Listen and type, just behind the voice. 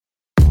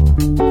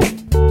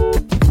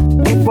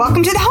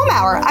Welcome to the Home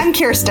Hour. I'm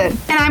Kirsten.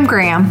 And I'm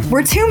Graham.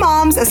 We're two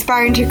moms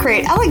aspiring to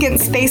create elegant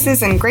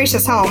spaces and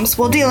gracious homes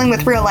while dealing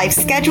with real-life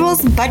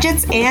schedules,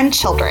 budgets, and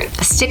children.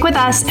 Stick with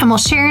us and we'll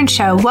share and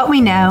show what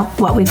we know,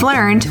 what we've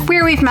learned,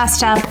 where we've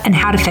messed up, and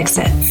how to fix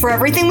it. For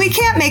everything we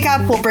can't make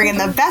up, we'll bring in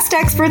the best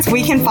experts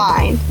we can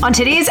find. On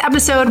today's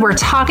episode, we're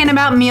talking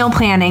about meal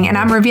planning, and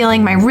I'm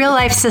revealing my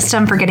real-life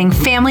system for getting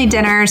family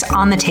dinners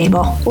on the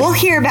table. We'll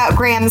hear about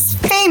Graham's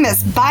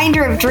famous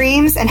binder of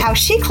dreams and how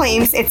she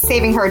claims it's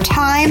saving her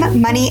time,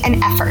 money,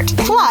 and effort.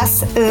 Plus,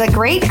 the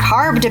great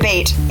carb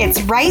debate.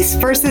 It's rice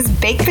versus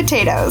baked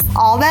potatoes.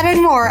 All that and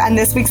more on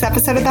this week's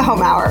episode of the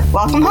Home Hour.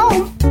 Welcome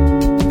home.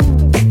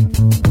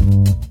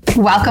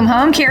 Welcome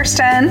home,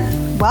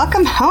 Kirsten.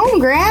 Welcome home,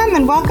 Graham,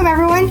 and welcome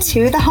everyone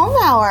to the Home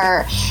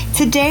Hour.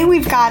 Today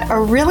we've got a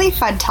really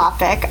fun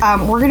topic.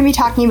 We're going to be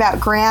talking about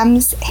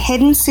Graham's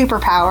hidden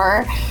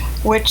superpower,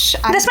 which...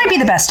 This might be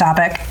the best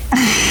topic.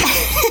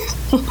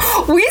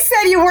 We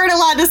said you weren't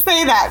allowed to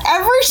say that.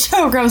 Every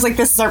show, Graham's like,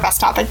 this is our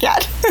best topic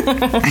yet.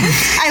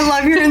 I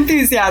love your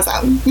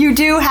enthusiasm. You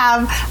do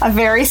have a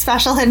very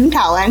special hidden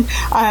talent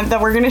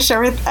that we're going to share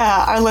with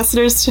our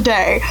listeners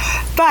today.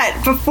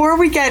 But before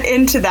we get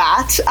into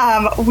that,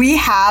 we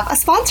have a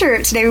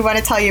sponsor today we want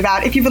to tell you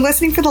about. If you've been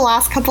listening for the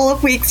last couple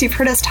of weeks, you've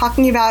heard us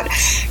talking about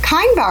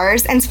Kind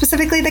Bars, and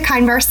specifically the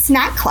Kind Bar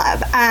Snack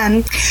Club.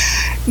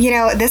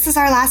 This is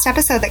our last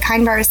episode that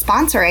Kind Bar is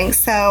sponsoring,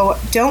 so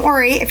don't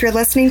worry if you're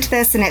listening to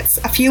this and it's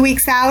a few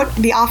weeks out.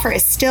 The offer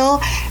is still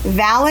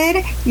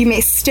valid. You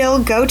may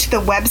still go to the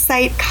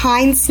website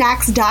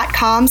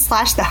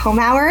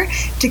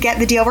kindsnacks.com/thehomehour to get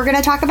the deal we're going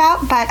to talk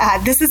about, but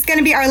this is going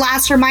to be our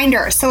last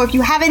reminder. So if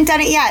you haven't done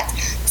it yet,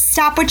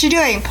 stop what you're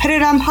doing, put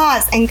it on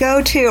pause, and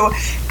go to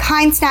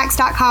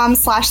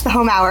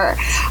kindsnacks.com/thehomehour.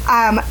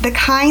 The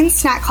Kind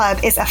Snack Club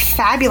is a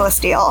fabulous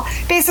deal.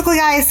 Basically,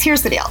 guys,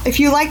 here's the deal. If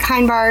you like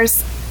Kind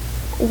Bars,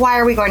 why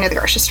are we going to the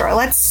grocery store?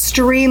 Let's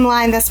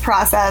streamline this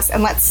process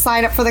and let's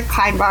sign up for the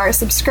Kind Bar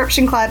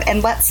subscription club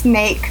and let's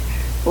make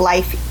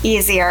life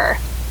easier.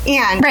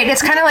 And right,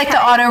 it's kind of like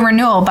the auto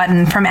renewal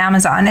button from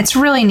Amazon. It's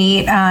really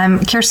neat.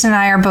 Kirsten and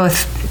I are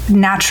both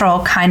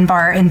natural Kind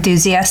Bar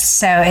enthusiasts,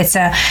 so it's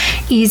a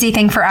easy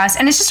thing for us,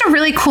 and it's just a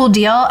really cool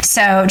deal.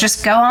 So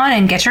just go on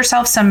and get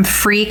yourself some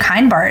free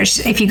Kind Bars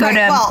if you go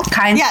to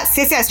Kind. Yes.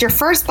 Your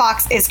first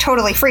box is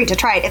totally free to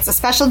try it. It's a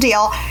special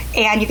deal,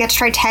 and you get to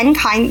try 10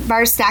 Kind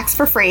Bar snacks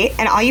for free,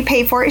 and all you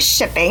pay for is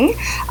shipping,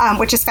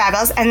 which is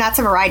fabulous, and that's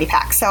a variety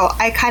pack. So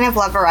I kind of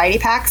love variety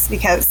packs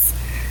because,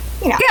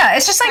 yeah,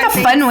 it's just like a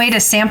fun way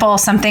to sample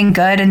something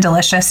good and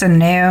delicious and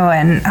new,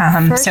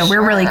 and so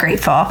we're really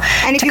grateful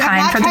to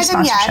Kind for their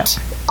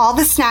sponsorship. All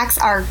the snacks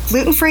are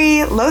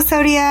gluten-free, low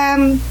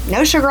sodium,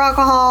 no sugar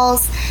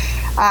alcohols,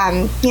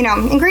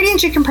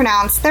 ingredients you can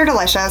pronounce. They're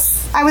delicious.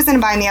 I was in a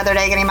bind the other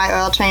day getting my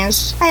oil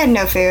changed. I had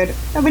no food.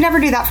 I would never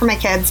do that for my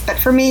kids, but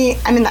for me,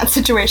 I'm in that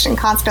situation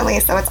constantly,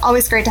 so it's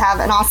always great to have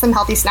an awesome,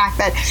 healthy snack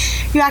that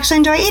you actually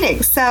enjoy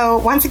eating. So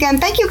once again,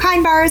 thank you,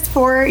 Kind Bars,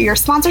 for your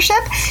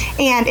sponsorship,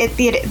 and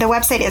the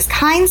website is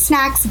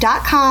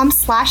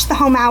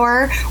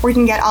kindsnacks.com/thehomehour, where you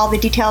can get all the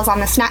details on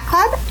the snack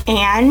club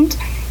and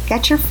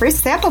get your free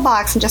sample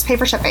box and just pay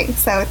for shipping.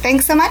 So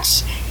thanks so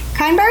much,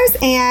 Kind Bars,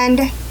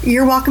 and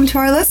you're welcome to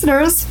our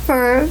listeners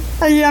for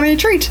a yummy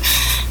treat.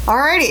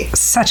 Alrighty.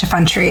 Such a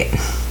fun treat.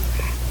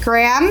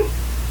 Graham,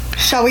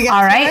 shall we get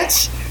All to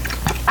right.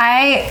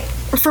 it?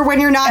 For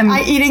when you're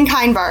not eating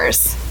Kind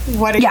Bars.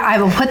 I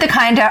will put the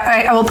Kind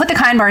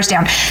Bars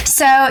down.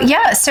 So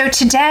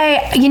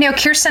today,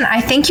 Kirsten, I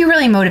think you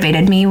really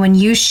motivated me when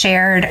you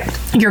shared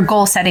your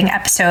goal setting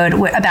episode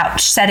about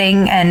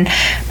setting and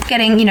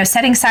getting,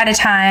 setting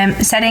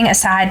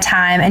aside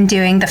time and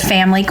doing the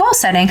family goal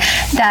setting,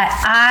 that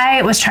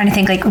I was trying to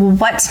think like,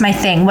 what's my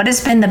thing? What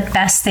has been the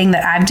best thing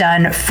that I've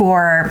done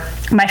for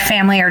my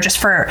family or just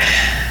for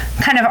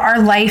kind of our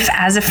life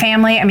as a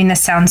family? I mean,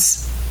 this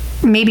sounds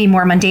maybe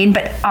more mundane,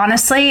 but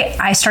honestly,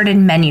 I started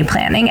menu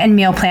planning and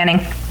meal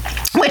planning,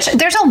 which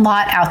there's a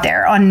lot out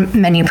there on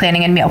menu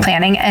planning and meal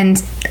planning.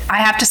 And I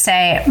have to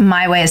say,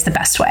 my way is the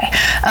best way.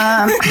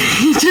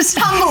 Just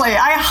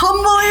I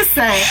humbly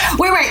say,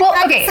 wait. Well,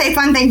 Can I say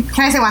one thing?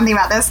 Can I say one thing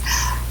about this?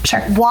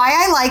 Sure. Why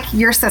I like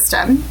your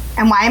system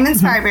and why I'm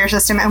inspired by your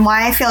system and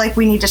why I feel like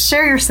we need to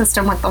share your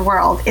system with the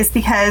world is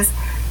because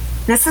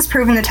this has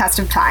proven the test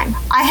of time.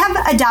 I have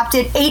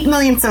adopted 8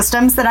 million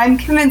systems that I'm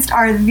convinced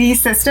are the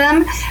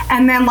system.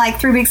 And then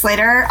 3 weeks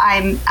later,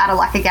 I'm out of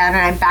luck again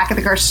and I'm back at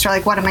the grocery store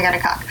what am I going to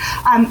cook?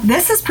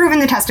 This has proven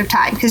the test of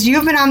time because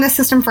you've been on this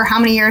system for how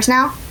many years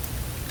now?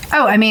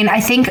 Oh, I mean,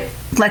 I think,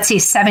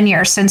 7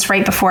 years since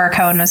right before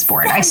Cohen was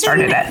born. I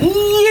started it.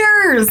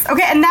 Years.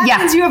 Okay. And that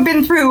means you have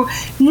been through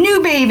new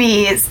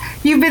babies.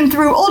 You've been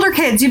through older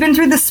kids. You've been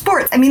through the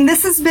sports. I mean,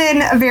 this has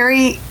been a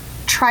very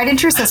tried and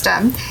true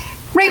system.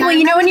 Right. Well,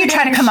 when you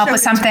try to come up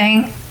with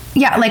something,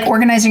 like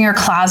organizing your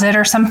closet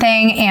or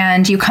something,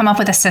 and you come up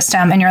with a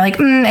system and you're like,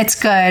 it's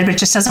good, but it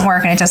just doesn't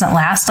work and it doesn't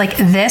last. Like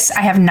this,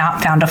 I have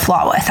not found a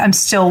flaw with. I'm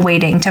still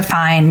waiting to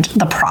find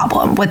the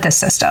problem with this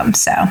system.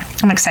 So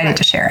I'm excited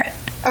to share it.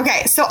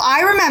 Okay, so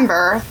I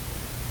remember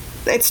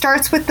it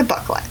starts with the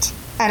booklet.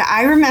 And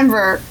I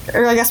remember,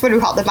 or I guess what do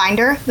we call it? The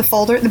binder? The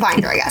folder? The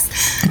binder, I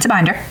guess. It's a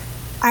binder.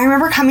 I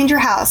remember coming to your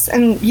house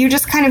and you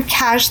just kind of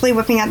casually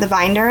whipping out the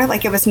binder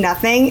like it was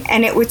nothing.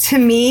 And it would, to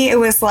me, it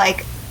was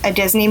like a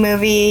Disney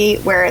movie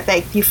where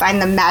like you find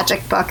the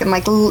magic book and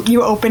like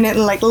you open it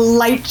and like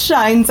light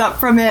shines up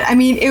from it. I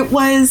mean, it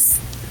was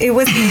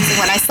amazing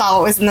when I saw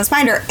what was in this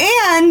binder.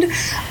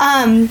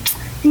 And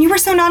you were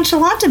so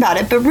nonchalant about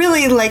it, but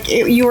really like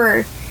you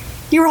were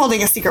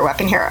holding a secret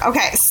weapon here.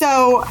 Okay,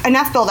 so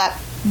enough build up.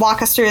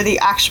 Walk us through the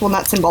actual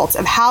nuts and bolts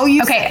of how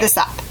you set this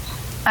up.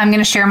 I'm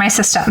going to share my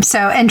system. So,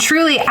 and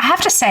truly, I have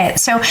to say it.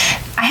 So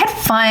I had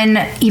fun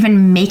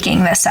even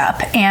making this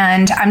up,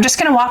 and I'm just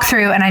going to walk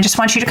through, and I just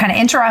want you to kind of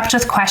interrupt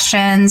with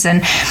questions.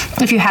 And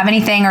if you have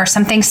anything or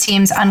something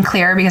seems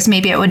unclear, because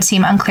maybe it would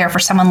seem unclear for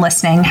someone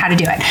listening how to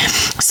do it.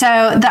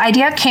 So the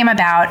idea came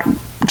about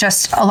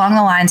just along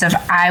the lines of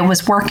I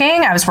was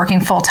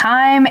working full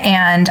time,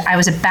 and I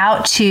was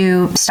about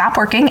to stop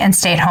working and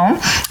stay at home.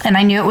 And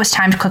I knew it was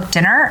time to cook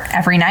dinner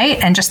every night.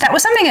 And just that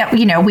was something that,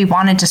 we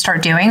wanted to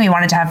start doing. We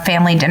wanted to have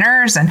family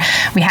dinners, and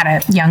we had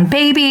a young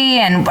baby,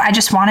 and I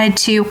just wanted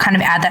to kind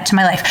of add that to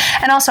my life.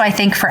 And also I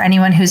think for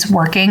anyone who's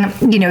working,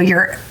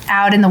 you're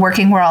out in the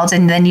working world,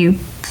 and then you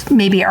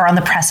maybe are on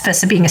the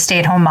precipice of being a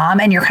stay-at-home mom,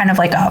 and you're kind of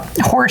like a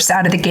horse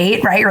out of the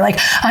gate, right? You're like,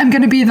 I'm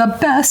going to be the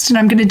best and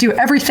I'm going to do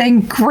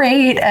everything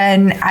great.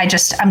 And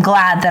I'm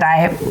glad that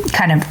I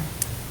kind of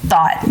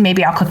thought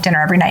maybe I'll cook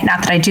dinner every night.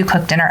 Not that I do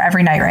cook dinner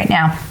every night right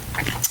now.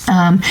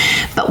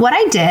 But what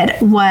I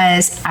did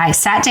was I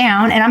sat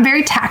down, and I'm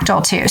very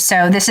tactile too.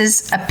 So this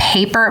is a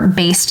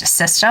paper-based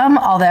system,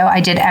 although I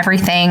did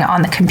everything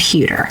on the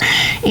computer.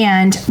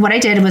 And what I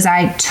did was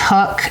I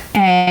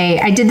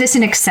did this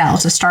in Excel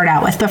to start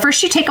out with. But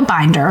first you take a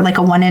binder, like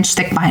a 1-inch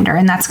thick binder,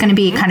 and that's going to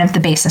be kind of the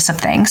basis of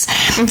things.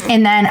 Mm-hmm.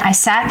 And then I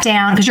sat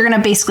down, because you're going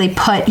to basically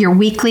put your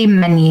weekly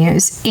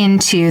menus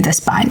into this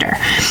binder.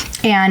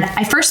 And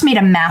I first made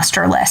a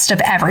master list of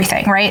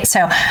everything, right?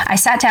 So I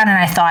sat down and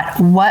I thought,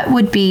 what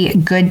would be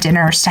good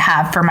dinners to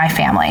have for my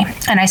family?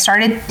 And I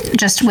started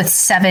just with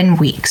 7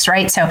 weeks,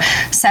 right? So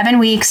 7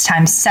 weeks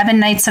times 7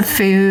 nights of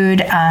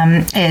food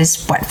is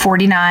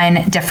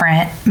 49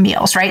 different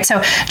meals, right?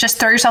 So just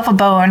throw yourself a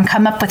bone,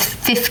 come up with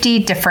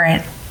 50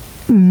 different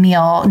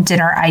meal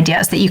dinner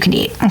ideas that you can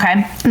eat. Okay.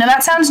 Now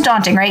that sounds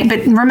daunting, right? But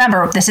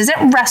remember, this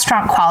isn't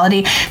restaurant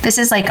quality. This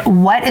is like,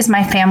 what is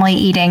my family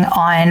eating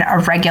on a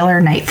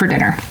regular night for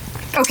dinner?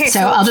 Okay, so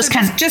I'll just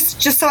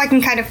so I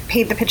can kind of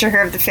paint the picture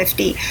here of the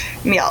 50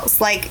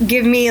 meals. Like,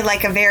 give me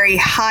like a very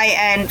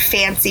high-end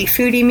fancy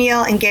foodie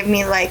meal, and give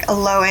me like a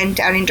low-end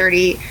down and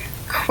dirty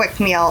quick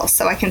meal,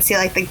 so I can see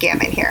like the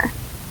gamut here.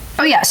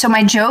 Oh yeah, so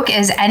my joke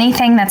is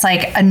anything that's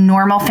like a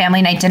normal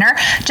family night dinner,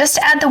 just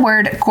add the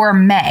word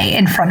gourmet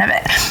in front of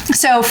it.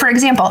 So for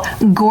example,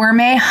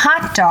 gourmet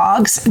hot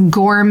dogs,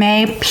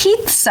 gourmet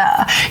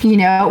pizza,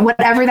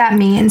 whatever that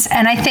means.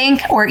 And I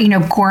think, or,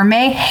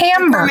 gourmet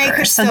hamburgers. Gourmet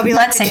could still be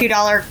like the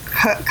 $2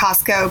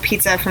 Costco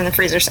pizza from the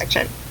freezer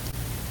section.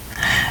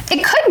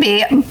 It could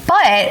be,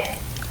 but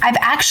I've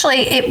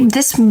actually,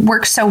 this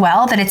works so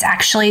well that it's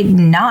actually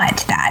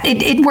not that.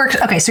 It works.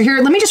 Okay, so here,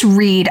 let me just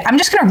read. I'm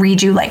just going to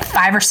read you like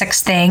 5 or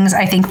 6 things,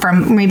 I think,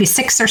 from maybe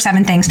 6 or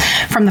 7 things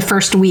from the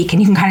first week,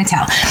 and you can kind of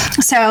tell.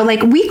 So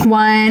like week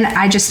 1,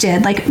 I just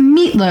did like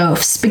meatloaf,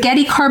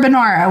 spaghetti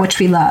carbonara, which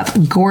we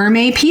love,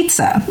 gourmet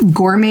pizza,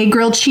 gourmet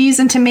grilled cheese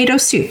and tomato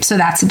soup. So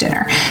that's a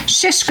dinner.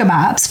 Shish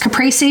kebabs,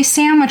 caprese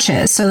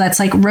sandwiches. So that's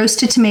like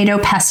roasted tomato,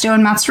 pesto,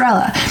 and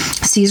mozzarella.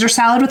 Caesar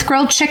salad with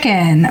grilled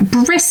chicken,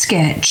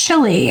 brisket,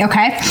 chili.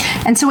 Okay.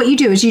 And so what you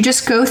do is you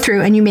just go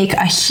through and you make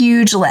a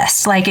huge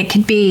list. Like it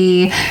could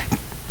be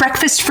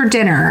breakfast for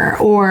dinner,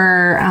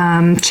 or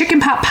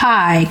chicken pot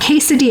pie,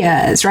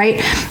 quesadillas,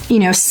 right?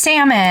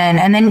 Salmon.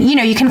 And then,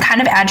 you can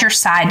kind of add your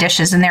side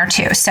dishes in there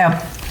too. So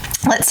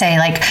let's say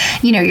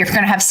you're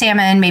going to have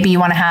salmon, maybe you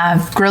want to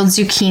have grilled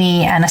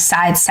zucchini and a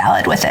side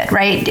salad with it,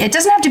 right? It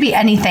doesn't have to be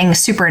anything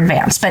super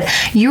advanced, but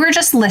you were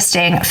just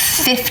listing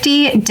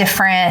 50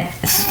 different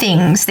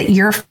things that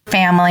your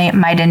family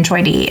might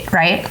enjoy to eat,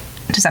 right?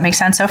 Does that make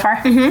sense so far?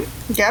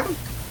 Mm-hmm. Yep.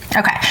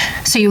 Okay,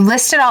 so you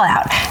list it all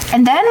out.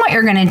 And then what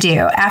you're going to do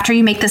after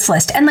you make this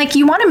list, and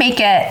you want to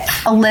make it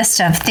a list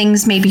of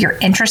things maybe you're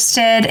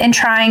interested in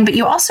trying, but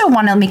you also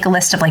want to make a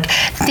list of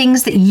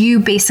things that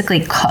you basically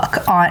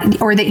cook on,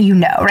 or that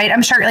right?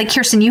 I'm sure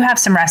Kirsten, you have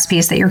some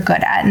recipes that you're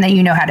good at and that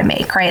you know how to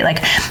make, right?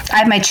 I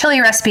have my chili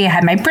recipe, I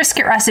have my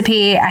brisket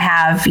recipe, I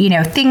have,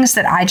 things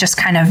that I just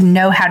kind of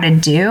know how to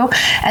do.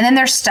 And then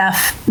there's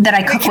stuff that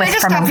I cook with from... Can I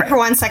just stop you for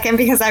 1 second?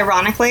 Because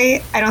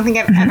ironically, I don't think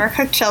I've ever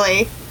cooked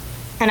chili.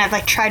 And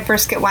I've tried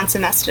brisket once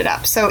and messed it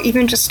up. So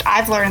even just,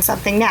 I've learned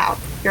something now.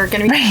 You're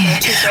going to be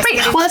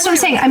right. Well, that's what I'm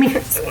saying. I mean,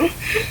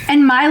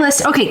 and my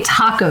list, okay,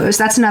 tacos,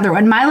 that's another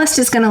one. My list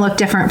is going to look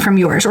different from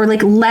yours. Or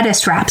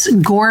lettuce wraps,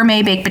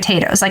 gourmet baked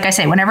potatoes. Like I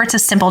say, whenever it's a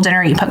simple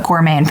dinner, you put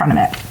gourmet in front of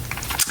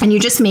it. And you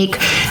just make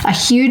a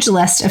huge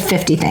list of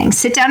 50 things.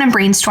 Sit down and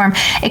brainstorm.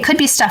 It could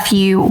be stuff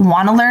you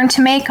want to learn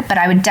to make, but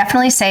I would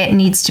definitely say it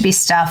needs to be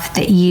stuff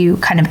that you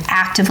kind of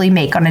actively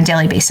make on a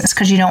daily basis,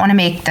 because you don't want to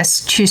make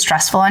this too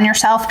stressful on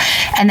yourself.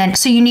 And then,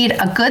 so you need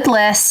a good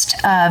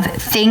list of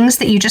things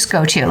that you just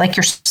go to, like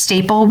your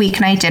staple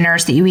weeknight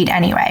dinners that you eat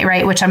anyway,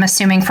 right? Which I'm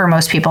assuming for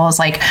most people is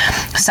like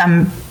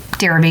some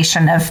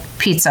derivation of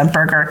pizza,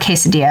 burger,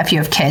 quesadilla, if you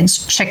have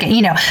kids, chicken,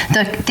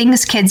 the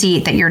things kids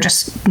eat that you're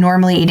just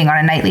normally eating on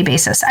a nightly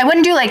basis. I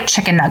wouldn't do like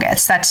chicken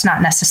nuggets. That's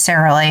not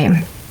necessarily,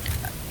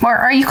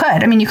 or you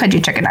could. I mean, you could do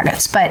chicken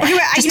nuggets, but... Okay,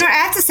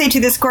 I have to say too,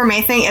 this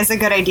gourmet thing is a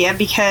good idea,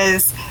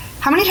 because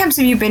how many times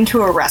have you been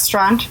to a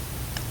restaurant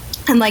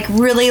and like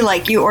really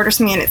like you order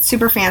something and it's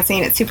super fancy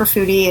and it's super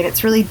foodie and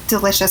it's really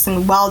delicious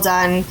and well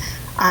done,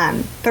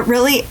 but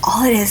really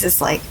all it is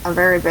like a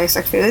very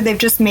basic food. They've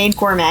just made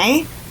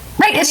gourmet.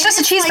 Right, it's just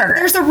a cheeseburger. Like,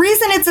 there's a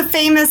reason it's a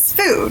famous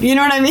food. You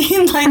know what I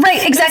mean? Like,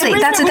 right, exactly.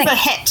 That's the thing. A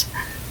hit.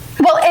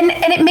 Well, and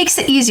it makes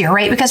it easier,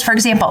 right? Because, for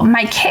example,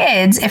 my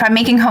kids, if I'm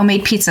making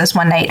homemade pizzas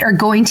one night, are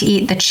going to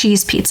eat the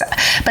cheese pizza.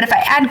 But if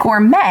I add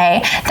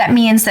gourmet, that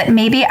means that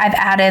maybe I've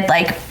added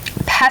like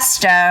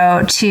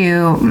pesto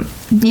to,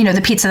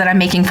 the pizza that I'm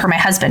making for my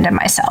husband and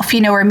myself,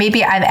 or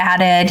maybe I've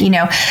added,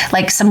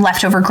 like some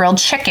leftover grilled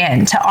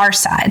chicken to our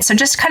side. So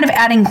just kind of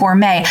adding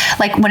gourmet,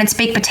 like when it's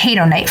baked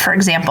potato night, for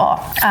example,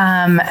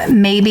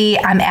 maybe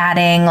I'm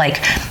adding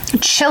like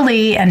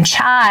chili and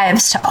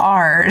chives to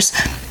ours.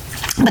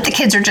 But the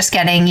kids are just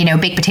getting,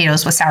 baked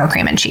potatoes with sour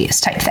cream and cheese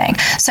type thing.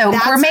 So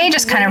that's gourmet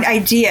just kind of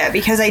idea,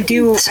 because I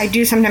do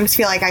sometimes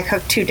feel like I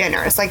cook two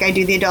dinners. Like I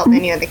do the adult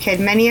menu and the kid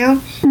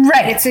menu.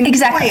 Right. It's annoying,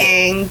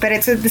 exactly. But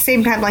it's at the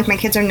same time like my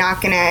kids are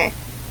not going to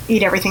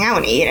eat everything I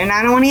want to eat, and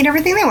I don't want to eat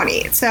everything they want to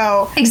eat.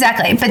 So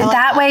exactly, but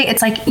that way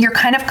it's like you're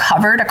kind of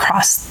covered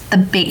across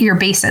your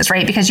bases,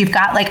 right? Because you've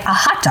got like a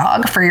hot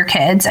dog for your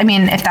kids. I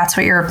mean, if that's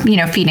what you're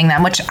feeding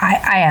them, which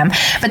I am.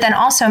 But then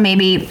also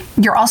maybe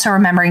you're also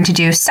remembering to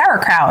do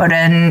sauerkraut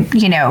and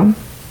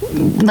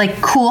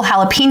like cool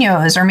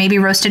jalapenos or maybe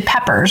roasted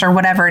peppers or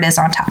whatever it is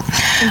on top.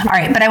 Mm-hmm. All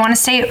right, but I want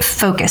to stay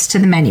focused to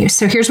the menu.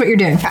 So here's what you're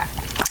doing. Okay.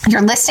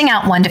 You're listing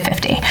out 1 to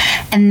 50.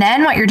 And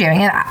then what you're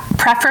doing, and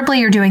preferably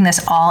you're doing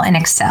this all in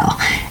Excel.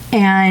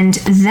 And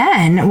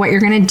then what you're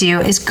going to do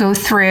is go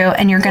through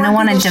and you're going to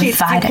want to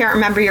divide it. You can't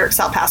remember your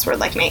Excel password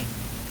like me.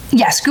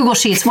 Yes, Google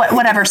Sheets,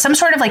 whatever. Some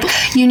sort of like,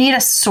 you need a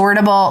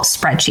sortable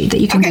spreadsheet that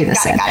you can do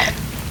this in. Got it.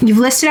 You've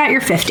listed out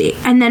your 50.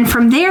 And then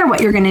from there,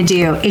 what you're going to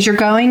do is you're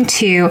going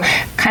to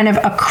kind of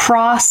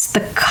across the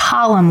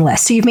column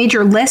list. So you've made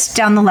your list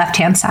down the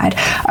left-hand side.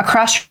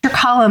 Across your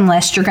column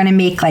list, you're going to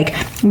make like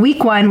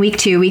week 1, week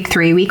 2, week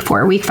 3, week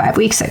 4, week 5,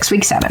 week 6,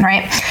 week 7,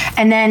 right?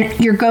 And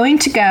then you're going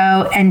to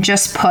go and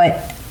just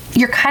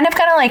you're kind of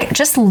going to like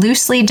just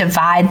loosely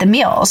divide the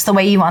meals the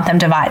way you want them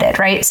divided,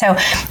 right? So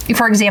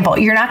for example,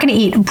 you're not going to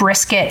eat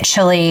brisket,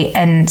 chili,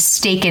 and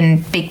steak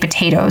and baked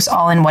potatoes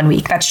all in 1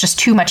 week. That's just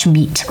too much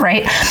meat,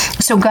 right?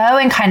 So go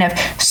and kind of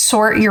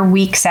sort your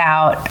weeks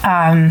out.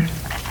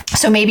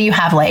 So maybe you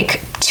have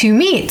like 2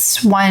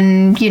 meats,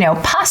 1,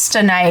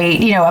 pasta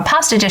night, a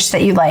pasta dish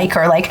that you like,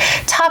 or like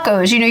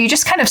tacos, you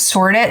just kind of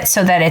sort it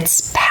so that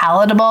it's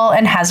palatable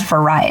and has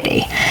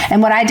variety.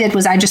 And what I did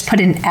was I just put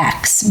an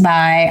X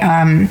by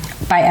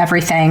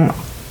everything.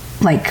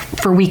 Like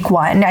for week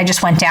 1, I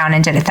just went down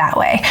and did it that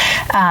way.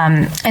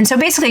 And so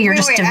basically you're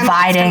just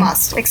dividing.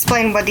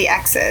 Explain what the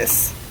X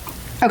is.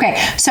 Okay,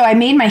 so I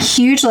made my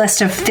huge list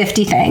of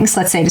 50 things,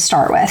 let's say, to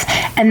start with.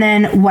 And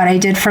then what I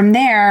did from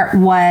there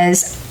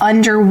was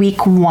under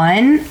week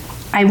 1,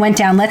 I went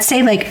down, let's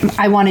say like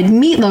I wanted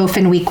meatloaf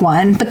in week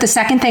 1, but the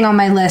second thing on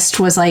my list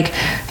was like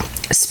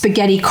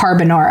spaghetti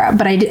carbonara.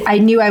 But I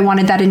knew I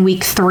wanted that in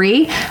week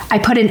 3. I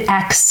put an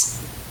X.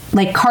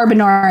 Like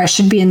carbonara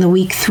should be in the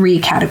week 3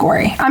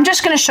 category. I'm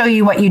just going to show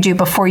you what you do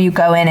before you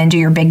go in and do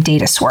your big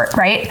data sort,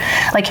 right?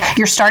 Like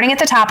you're starting at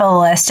the top of the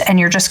list and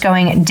you're just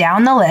going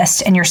down the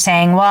list and you're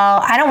saying,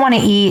 well, I don't want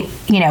to eat,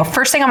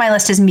 first thing on my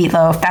list is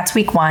meatloaf. That's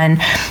week 1.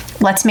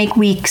 Let's make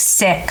week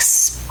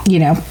 6,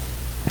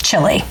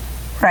 chili,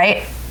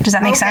 right? Does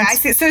that make sense? I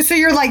see. So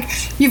you're like,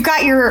 you've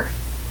got your...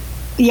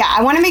 Yeah,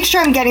 I want to make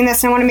sure I'm getting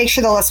this, and I want to make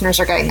sure the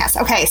listeners are getting this.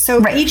 Okay, so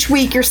right. Each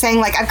week you're saying,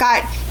 like, I've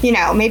got,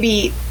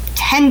 maybe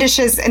 10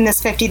 dishes in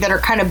this 50 that are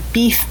kind of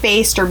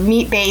beef-based or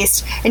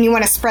meat-based, and you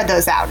want to spread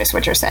those out, is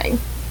what you're saying.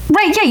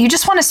 Right, yeah, you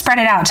just want to spread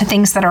it out to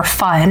things that are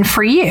fun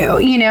for you,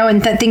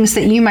 and the things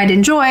that you might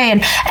enjoy.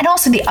 And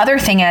also the other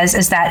thing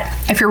is that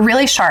if you're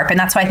really sharp, and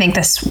that's why I think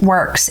this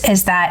works,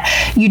 is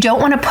that you don't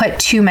want to put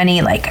too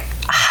many like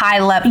high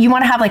level, you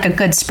want to have like a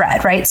good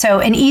spread, right? So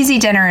an easy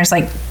dinner is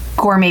like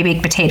gourmet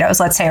baked potatoes,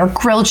 let's say, or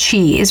grilled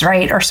cheese,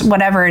 right? Or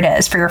whatever it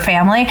is for your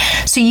family.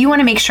 So you want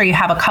to make sure you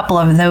have a couple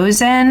of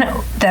those in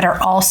that are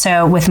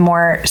also with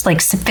more like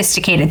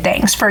sophisticated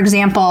things. For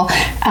example,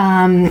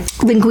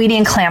 linguine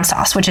and clam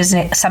sauce, which is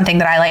something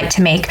that I like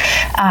to make,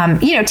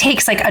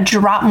 takes like a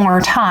drop more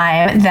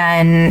time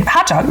than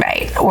hot dog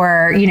night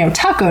or,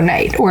 taco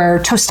night or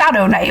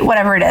tostado night,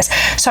 whatever it is.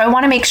 So I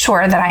want to make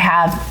sure that I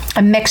have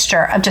a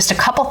mixture of just a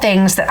couple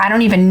things that I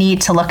don't even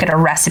need to look at a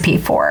recipe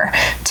for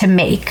to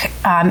make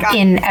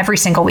in every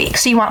single week.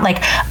 So you want like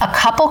a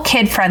couple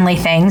kid-friendly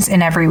things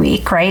in every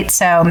week, right?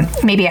 So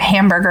maybe a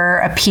hamburger,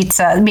 a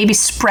pizza, maybe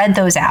spread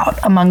those out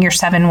among your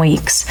 7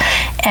 weeks.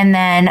 And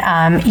then,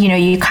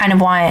 you kind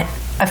of want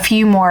a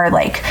few more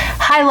like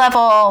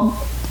high-level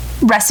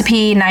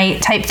recipe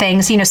night type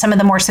things, some of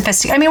the more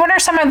sophisticated. I mean, what are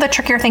some of the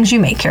trickier things you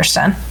make,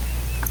 Kirsten?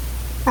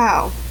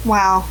 Oh,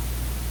 wow.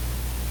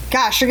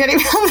 Gosh, you're getting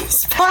me on the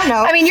spot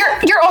now. I mean,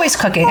 you're always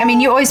cooking. I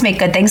mean, you always make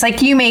good things.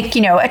 Like you make,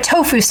 a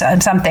tofu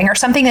something or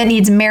something that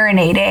needs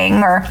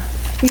marinating or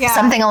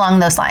something along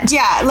those lines.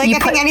 Yeah, like I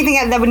think anything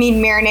that would need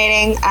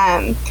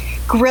marinating.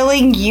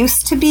 Grilling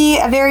used to be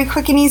a very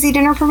quick and easy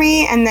dinner for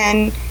me, and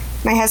then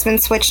my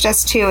husband switched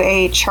us to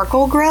a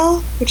charcoal grill,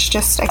 which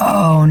just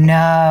I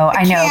know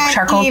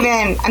charcoal.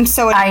 I'm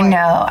so annoyed.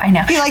 I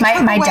know. He,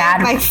 my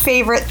dad. My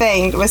favorite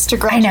thing was to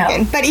grill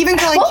chicken, but even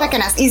grilling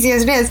chicken, as easy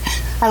as it is,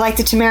 I liked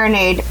it to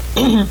marinate.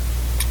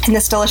 In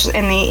this delicious,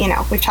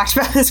 we've talked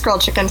about this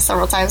grilled chicken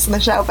several times on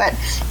the show, but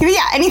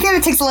yeah, anything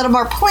that takes a little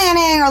more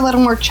planning or a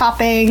little more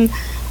chopping.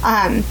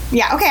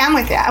 Okay, I'm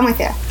with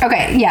you.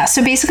 Okay, yeah,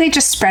 so basically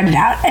just spread it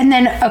out. And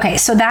then, okay,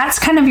 so that's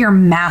kind of your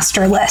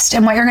master list.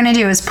 And what you're going to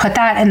do is put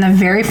that in the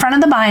very front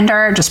of the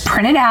binder, just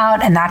print it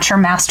out, and that's your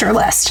master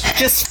list.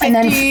 Just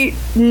 50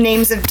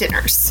 names of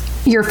dinners.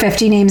 Your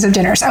 50 names of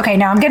dinners. Okay,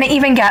 now I'm going to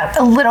even get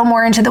a little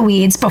more into the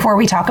weeds before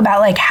we talk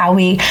about like how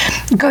we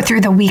go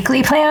through the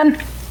weekly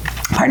plan.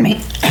 Pardon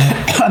me.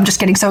 I'm just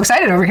getting so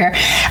excited over here.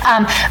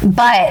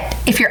 But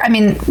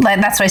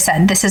that's what I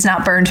said. This has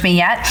not burned me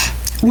yet.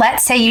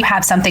 Let's say you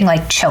have something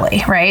like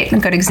chili, right? A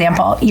good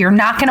example. You're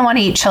not going to want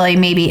to eat chili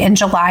maybe in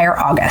July or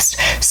August.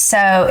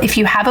 So if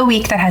you have a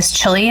week that has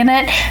chili in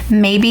it,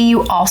 maybe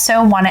you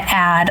also want to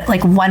add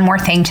like one more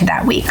thing to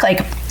that week, like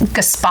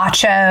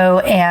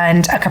gazpacho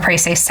and a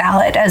caprese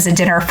salad as a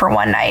dinner for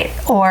one night,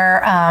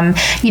 or,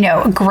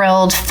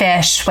 grilled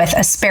fish with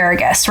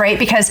asparagus, right?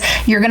 Because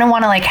you're going to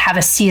want to like have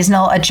a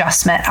seasonal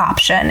adjustment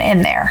option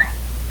in there.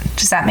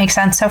 Does that make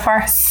sense so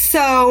far?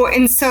 So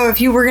if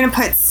you were going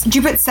to did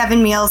you put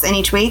 7 meals in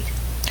each week?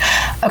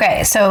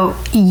 Okay, so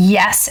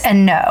yes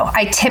and no.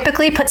 I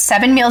typically put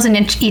 7 meals in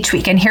each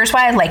week, and here's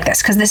why I like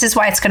this, because this is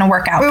why it's going to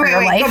work out for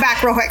your life. Go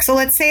back real quick. So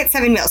let's say it's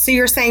 7 meals. So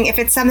you're saying if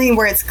it's something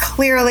where it's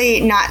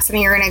clearly not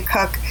something you're going to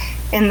cook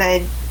in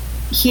the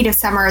heat of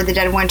summer or the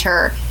dead of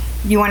winter,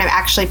 you want to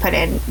actually put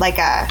in like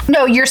a...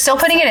 No, you're still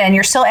putting it in.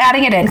 You're still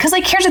adding it in. Because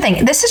like, here's the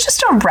thing. This is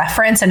just a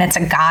reference and it's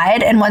a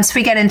guide. And once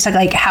we get into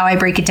like how I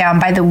break it down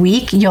by the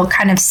week, you'll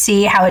kind of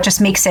see how it just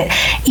makes it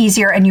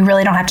easier and you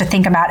really don't have to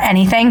think about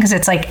anything because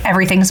it's like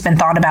everything's been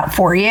thought about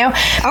for you.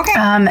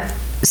 Okay.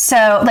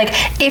 So like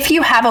if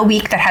you have a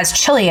week that has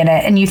chili in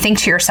it and you think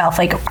to yourself,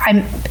 like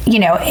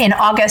in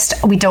August,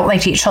 we don't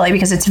like to eat chili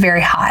because it's very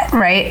hot,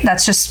 right?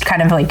 That's just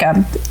kind of like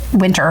a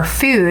winter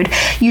food.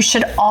 You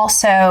should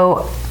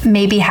also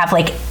maybe have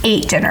like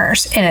 8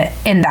 dinners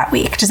in that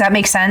week. Does that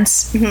make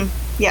sense?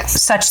 Mm-hmm.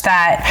 Yes. Such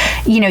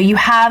that, you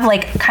have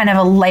like kind of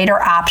a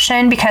lighter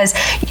option, because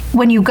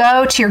when you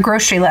go to your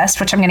grocery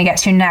list, which I'm going to get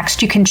to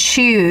next, you can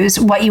choose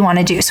what you want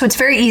to do. So it's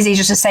very easy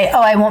just to say,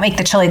 oh, I won't make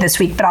the chili this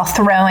week, but I'll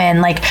throw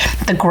in like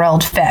the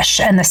grilled fish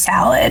and the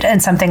salad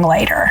and something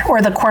lighter,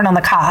 or the corn on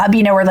the cob,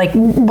 or like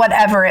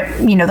whatever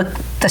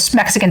the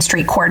Mexican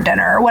street corn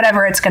dinner or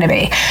whatever it's going to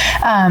be.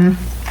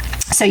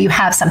 So you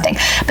have something.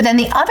 But then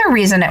the other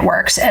reason it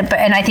works, and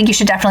I think you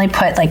should definitely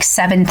put like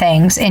 7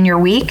 things in your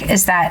week,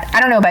 is that,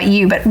 I don't know about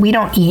you, but we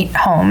don't eat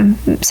home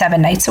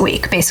 7 nights a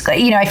week,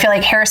 basically. I feel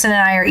like Harrison and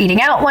I are eating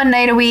out 1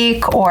 night a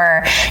week,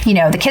 or,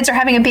 the kids are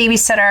having a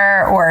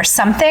babysitter or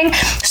something.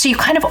 So you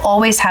kind of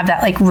always have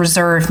that like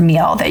reserved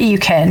meal that you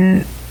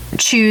can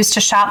choose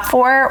to shop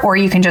for, or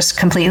you can just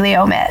completely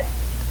omit.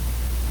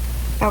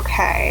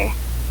 Okay.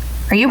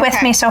 Are you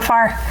with me so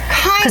far?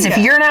 Because if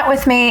you're not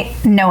with me,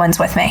 no one's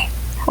with me.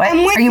 What?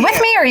 Are you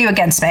with me or are you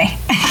against me?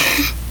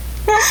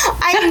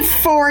 I'm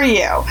for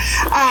you.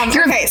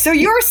 Okay, so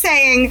you're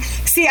saying,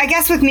 I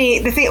guess with me,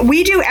 the thing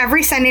we do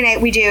every Sunday night,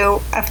 we do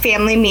a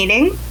family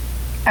meeting.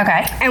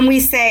 Okay.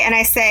 And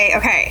I say,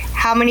 okay,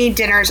 how many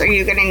dinners are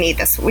you going to need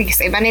this week?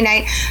 Say Monday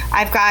night,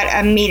 I've got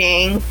a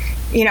meeting.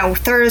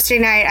 Thursday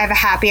night, I have a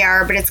happy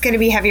hour, but it's going to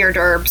be heavier hors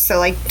d'oeuvres. So,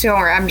 like, don't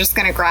worry, I'm just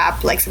going to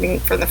grab, like, something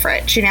from the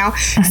fridge,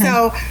 Mm-hmm.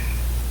 So...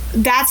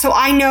 so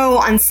I know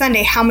on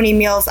Sunday how many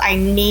meals I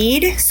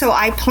need. So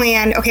I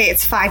plan, okay,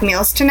 it's 5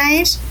 meals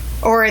tonight,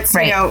 or it's,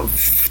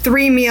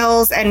 3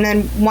 meals and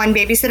then 1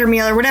 babysitter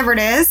meal or whatever it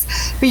is.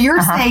 But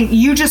you're saying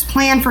you just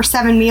plan for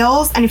 7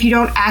 meals, and if you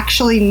don't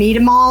actually need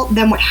them all,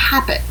 then what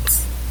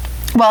happens?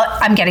 Well,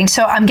 I'm getting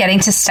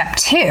to step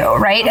 2,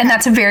 right? And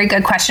that's a very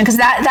good question, because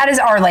that is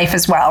our life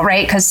as well,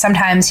 right? Because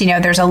sometimes,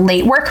 there's a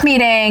late work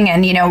meeting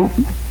and,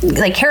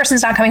 like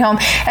Harrison's not coming home.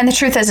 And the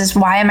truth is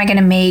why am I going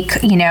to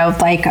make,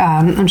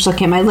 I'm just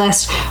looking at my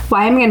list.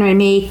 Why am I going to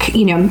make,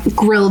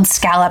 grilled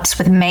scallops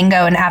with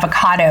mango and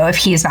avocado if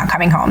he's not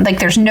coming home? Like,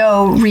 there's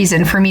no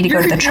reason for me to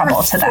go to the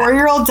trouble to that.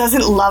 4-year-old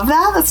doesn't love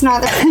that? That's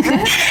not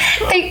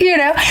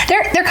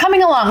they're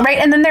coming along, right?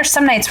 And then there's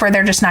some nights where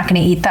they're just not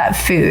going to eat that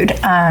food.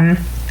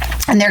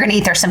 And they're going to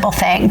eat their simple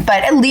thing.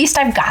 But at least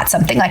I've got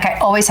something. Like, I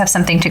always have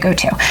something to go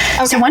to.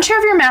 Okay. So once you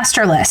have your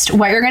master list,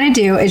 what you're going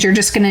to do is you're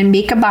just going to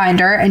make a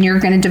binder and you're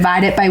going to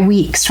divide it by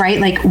weeks, right?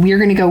 Like, we're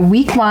going to go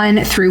week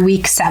 1 through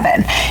week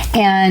 7.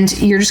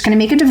 And you're just going to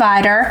make a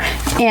divider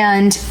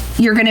and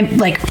you're going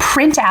to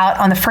print out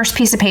on the first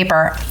piece of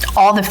paper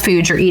all the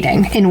food you're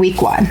eating in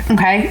week 1.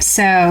 Okay.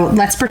 So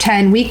let's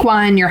pretend week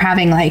 1 you're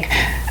having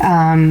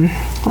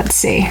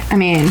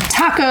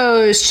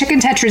tacos, chicken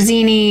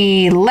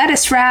tetrazzini,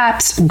 lettuce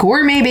wraps,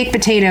 gourmet baked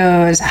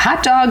potatoes,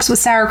 hot dogs with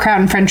sauerkraut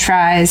and french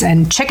fries,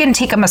 and chicken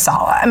tikka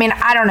masala. I mean,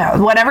 I don't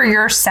know, whatever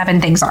your 7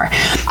 things are.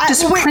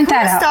 Just print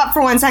that out. Stop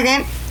for 1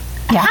 second.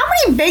 Yeah. How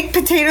many baked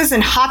potatoes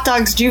and hot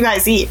dogs do you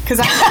guys eat? Because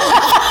I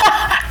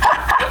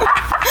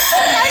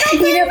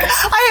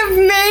have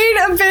made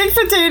a baked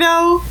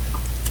potato.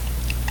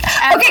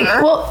 Ever. Okay,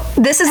 well,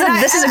 this is a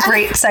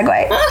great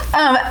segue.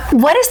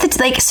 What is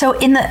so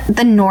in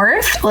the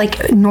North,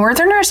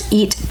 Northerners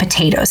eat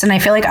potatoes, and I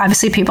feel like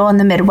obviously people in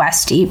the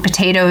Midwest eat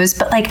potatoes,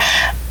 but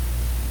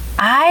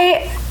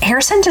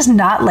Harrison does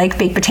not like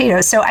baked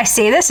potatoes. So I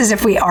say this as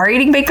if we are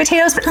eating baked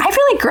potatoes, but I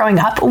feel like growing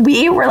up,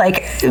 we were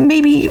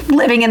maybe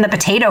living in the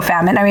potato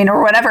famine. I mean,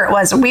 or whatever it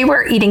was. We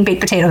were eating baked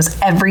potatoes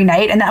every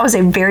night, and that was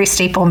a very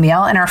staple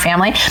meal in our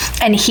family.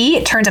 And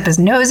he turns up his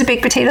nose at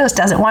baked potatoes,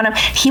 doesn't want them.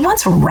 He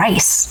wants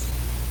rice.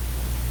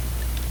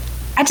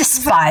 I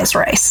despise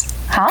rice.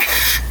 Huh?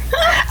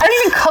 I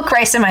don't even cook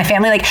rice in my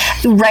family.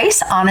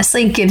 Rice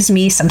honestly gives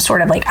me some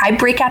sort of I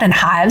break out in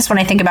hives when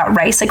I think about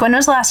rice. When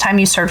was the last time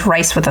you served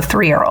rice with a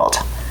 3-year-old?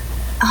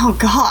 Oh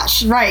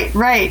gosh,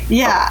 right,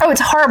 yeah. Oh,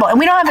 it's horrible. And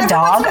we don't have a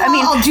dog.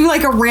 I'll do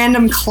a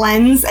random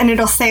cleanse and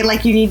it'll say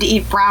you need to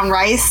eat brown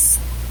rice.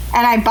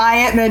 And I buy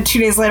it and then 2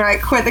 days later I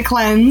quit the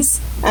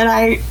cleanse and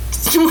I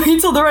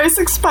wait till the rice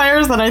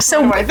expires, then I throw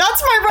it away.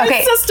 That's my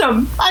rice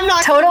system. I'm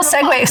not total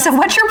segue. So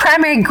what's your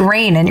primary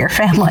grain in your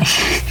family?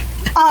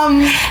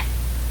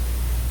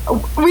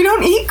 We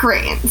don't eat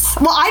grains.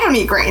 Well, I don't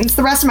eat grains.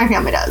 The rest of my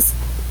family does.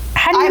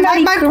 How do you not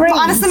eat grains?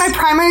 Honestly, my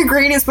primary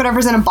grain is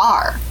whatever's in a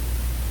bar.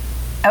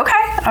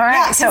 Okay, all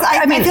right. Yeah, so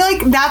I feel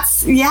like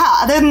that's,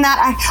 other than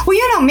that,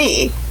 you know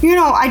me.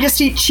 I just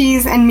eat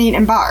cheese and meat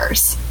in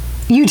bars.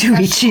 You do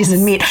eat cheese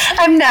and meat.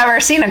 I've never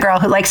seen a girl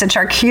who likes a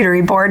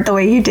charcuterie board the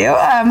way you do.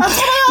 That's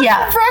what I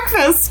have for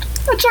breakfast.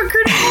 A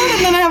charcuterie board,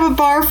 and then I have a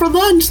bar for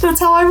lunch. That's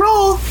how I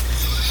roll.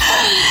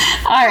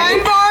 All right.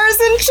 9 bars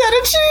and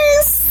cheddar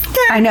cheese.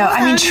 I know.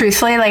 I mean,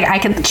 truthfully,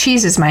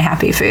 cheese is my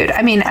happy food.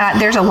 I mean,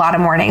 there's a lot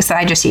of mornings that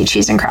I just eat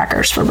cheese and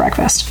crackers for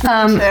breakfast.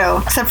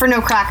 Except for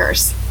no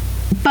crackers.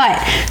 But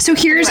so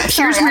here's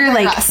where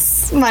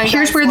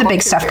the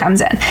big stuff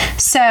comes in.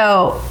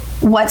 So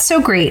what's so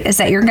great is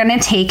that you're going to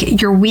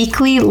take your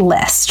weekly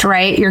list,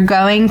 right?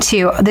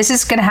 This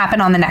is going to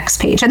happen on the next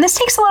page. And this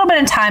takes a little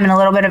bit of time and a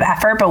little bit of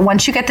effort, but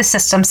once you get the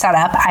system set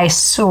up, I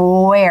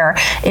swear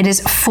it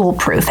is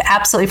foolproof,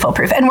 absolutely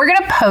foolproof. And we're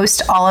going to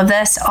post all of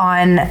this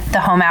on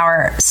the Home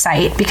Hour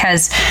site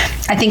because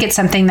I think it's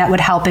something that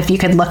would help if you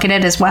could look at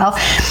it as well.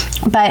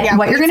 But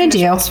what you're going to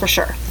do, for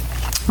sure.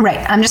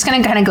 Right. I'm just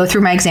going to kind of go through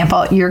my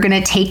example. You're going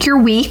to take your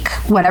week,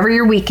 whatever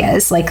your week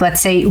is,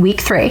 let's say week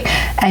 3,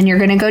 and you're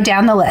going to go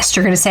down the list.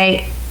 You're going to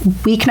say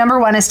week number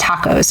 1 is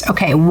tacos.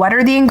 Okay, what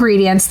are the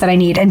ingredients that I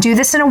need? And do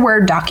this in a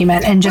Word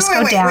document and just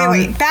go down.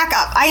 Wait. Back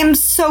up. I am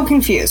so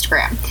confused,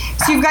 Graham.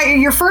 So you've got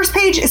your first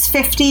page is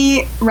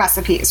 50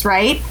 recipes,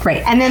 right?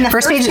 Right. And then the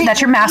first page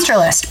that's your master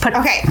list. Put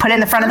it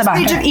in the front of the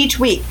binder. First page of each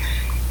week.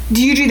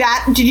 Did you do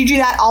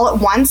that all at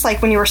once,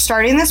 when you were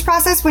starting this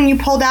process, when you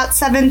pulled out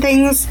 7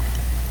 things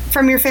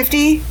from your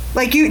 50?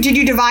 Did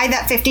you divide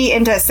that 50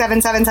 into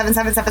 7, 7, 7,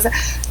 7, 7, 7?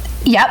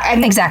 Yep,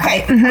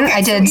 exactly. Okay, okay,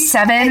 I did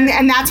 7.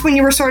 And that's when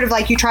you were sort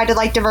of you tried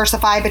to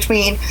diversify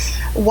between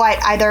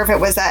what, either if it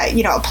was a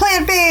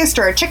plant-based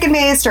or a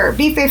chicken-based or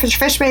beef-based or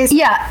fish-based.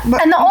 Yeah,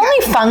 and the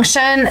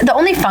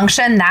only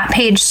function that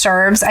page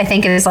serves, I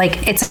think, is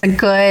it's a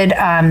good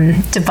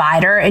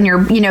divider in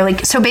your,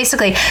 so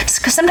basically,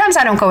 because sometimes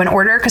I don't go in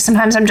order because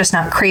sometimes I'm just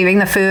not craving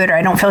the food or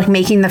I don't feel like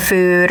making the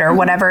food or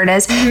whatever it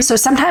is. Mm-hmm. So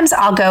sometimes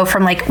I'll go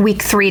from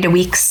week 3 to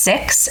week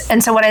 6.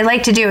 And so what I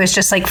like to do is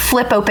just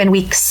flip open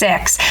week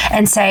 6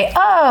 and say,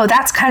 oh,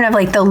 that's kind of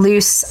the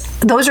loose,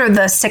 those are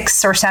the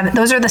 6 or 7,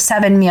 those are the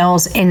 7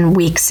 meals in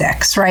week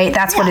 6, right?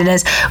 That's what it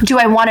is. Do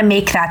I want to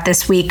make that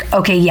this week?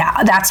 Okay,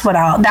 yeah, that's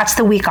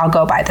the week I'll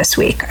go by this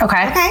week.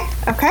 Okay.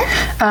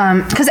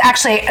 Because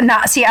actually,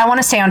 I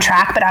want to stay on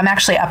track, but I'm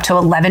actually up to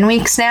 11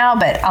 weeks now,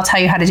 but I'll tell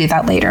you how to do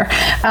that later.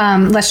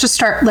 Let's just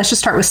start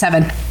with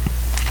 7.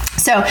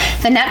 So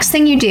the next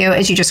thing you do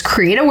is you just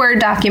create a Word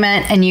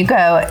document and you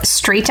go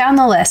straight down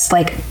the list,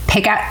 like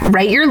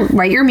write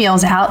your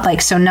meals out.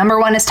 Like, so number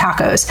 1 is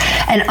tacos.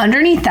 And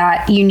underneath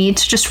that, you need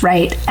to just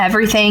write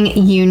everything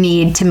you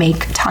need to make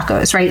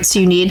tacos, right? So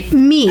you need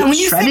meat,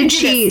 shredded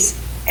cheese.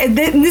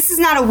 This is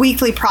not a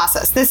weekly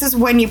process. This is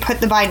when you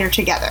put the binder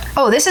together.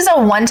 Oh, this is a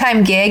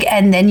one-time gig,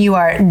 and then you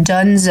are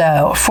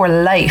donezo for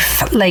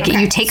life. Like,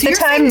 you take the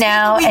time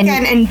now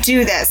and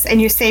do this,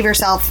 and you save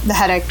yourself the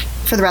headache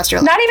for the rest of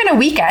your life. Not even a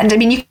weekend. I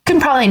mean, you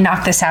can probably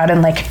knock this out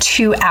in like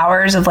 2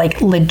 hours of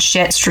like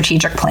legit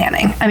strategic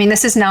planning. I mean,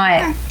 this is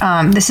not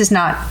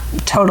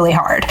totally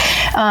hard,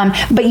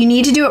 but you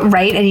need to do it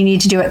right, and you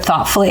need to do it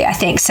thoughtfully, I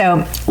think.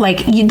 So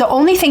like, the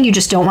only thing you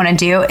just don't want to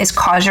do is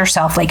cause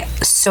yourself like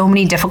so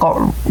many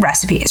difficult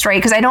recipes, right?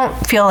 Because I don't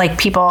feel like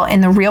people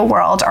in the real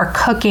world are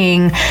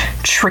cooking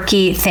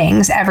tricky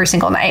things every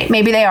single night.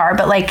 Maybe they are,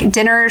 but like,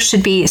 dinner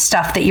should be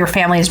stuff that your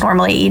family is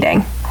normally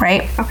eating,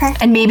 right? Okay.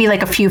 And maybe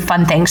like a few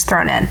fun things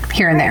thrown in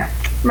here and there.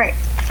 Right.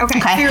 Okay.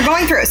 So you're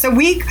going through. So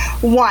week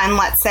 1,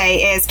 let's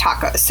say, is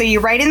tacos. So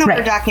you write in the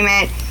Word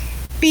document,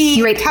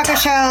 beef, taco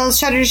shells,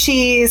 cheddar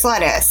cheese,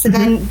 lettuce. And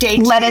then day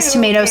 2. Lettuce,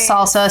 tomato,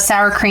 salsa,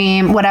 sour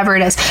cream, whatever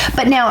it is.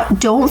 But now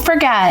don't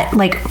forget,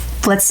 like,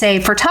 let's say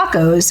for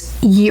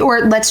tacos,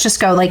 or let's just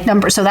go like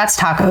so that's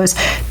tacos.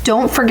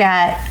 Don't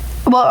forget.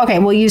 Well, okay,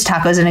 we'll use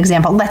tacos as an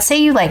example. Let's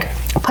say you like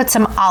put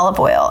some olive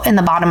oil in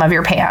the bottom of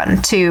your pan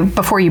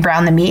before you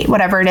brown the meat,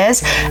 whatever it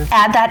is,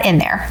 add that in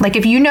there. Like,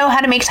 if you know how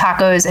to make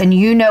tacos and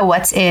you know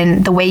what's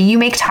in the way you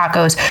make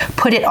tacos,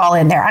 put it all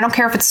in there. I don't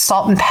care if it's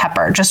salt and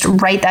pepper, just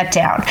write that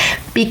down,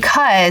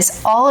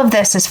 because all of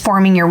this is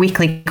forming your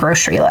weekly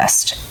grocery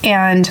list.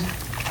 And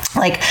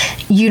like,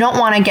 you don't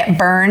want to get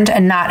burned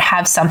and not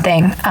have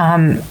something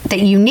that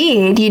you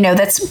need,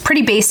 that's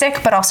pretty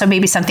basic, but also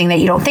maybe something that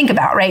you don't think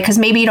about, right? Because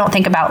maybe you don't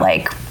think about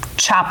like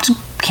chopped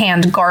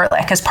canned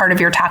garlic as part of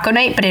your taco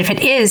night, but if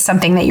it is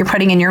something that you're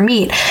putting in your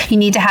meat, you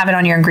need to have it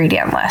on your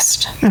ingredient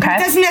list. Okay. It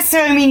doesn't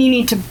necessarily mean you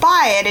need to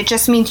buy it. It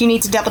just means you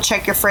need to double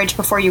check your fridge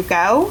before you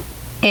go.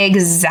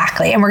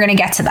 Exactly. And we're going to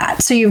get to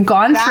that. So you've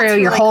gone through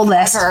your whole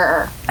list.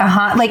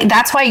 Like,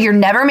 that's why you're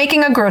never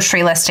making a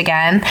grocery list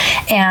again.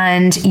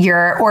 And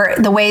or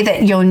the way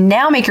that you'll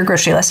now make your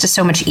grocery list is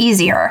so much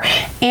easier.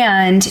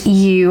 And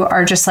you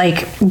are just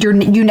like,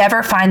 you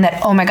never find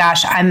that, oh my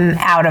gosh, I'm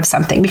out of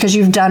something, because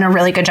you've done a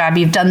really good job.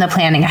 You've done the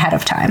planning ahead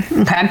of time.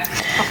 Okay.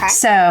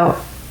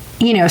 So,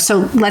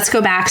 so let's go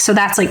back. So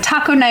that's like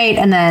taco night.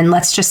 And then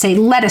let's just say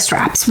lettuce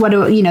wraps.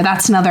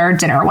 That's another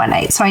dinner one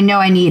night. So I know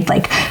I need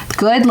like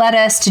good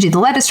lettuce to do the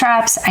lettuce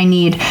wraps. I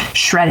need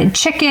shredded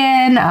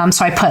chicken.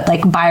 So I put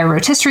like buy a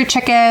rotisserie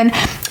chicken.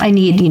 I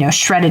need,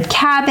 shredded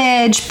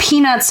cabbage,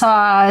 peanut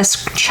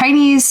sauce,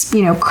 Chinese,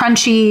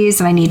 crunchies,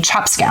 and I need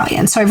chopped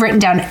scallions. So I've written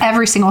down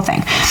every single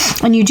thing.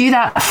 And you do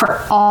that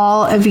for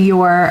all of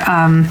your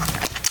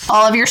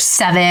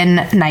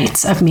 7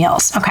 nights of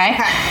meals. Okay.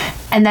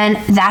 And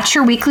then that's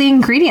your weekly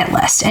ingredient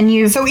list. And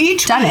you've so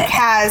each done week it.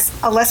 Has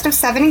a list of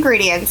 7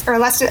 ingredients, or a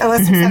list of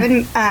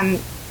 7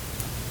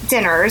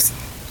 dinners,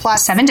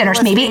 plus 7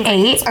 dinners, maybe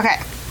 8. Okay.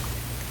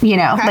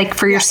 Like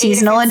for your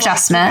seasonal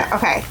adjustment.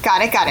 Okay.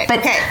 Got it. But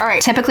okay. All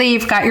right. Typically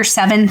you've got your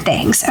 7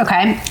 things.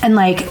 Okay. And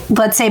like,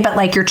 let's say, but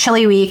like your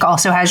chili week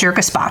also has your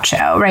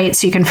gazpacho, right?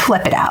 So you can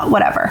flip it out,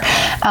 whatever.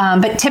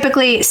 But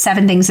typically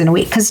 7 things in a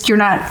week, because you're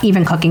not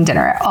even cooking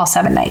dinner all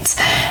 7 nights.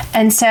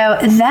 And so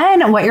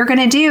then what you're going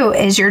to do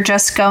is you're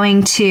just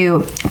going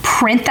to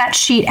print that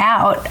sheet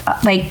out,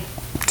 like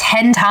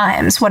 10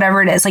 times,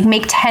 whatever it is, like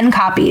make 10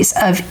 copies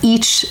of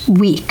each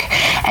week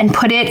and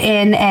put it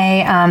in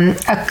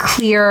a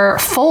clear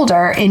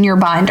folder in your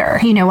binder,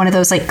 one of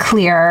those like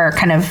clear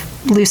kind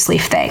of loose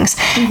leaf things.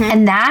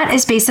 And that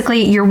is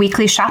basically your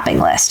weekly shopping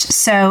list.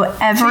 So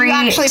you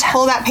actually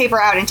pull that paper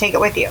out and take it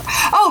with you.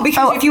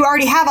 Because if you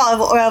already have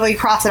olive oil, you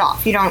cross it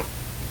off. You don't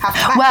have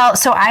to buy it. Well,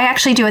 so I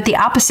actually do it the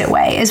opposite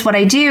way. Is what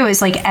I do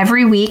is like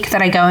every week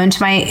that I go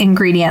into my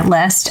ingredient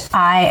list,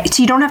 so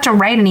you don't have to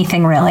write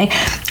anything really.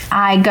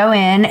 I go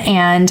in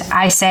and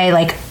I say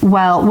like,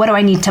 well, what do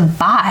I need to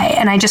buy?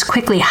 And I just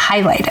quickly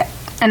highlight it.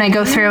 And I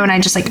go through and I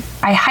just like,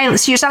 I highlight.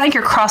 So it's not like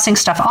you're crossing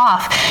stuff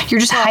off. You're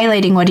just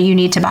highlighting what do you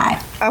need to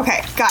buy.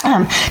 Okay, got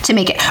it. To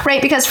make it,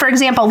 right? Because for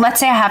example, let's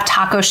say I have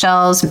taco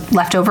shells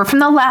left over from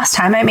the last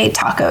time I made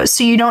tacos.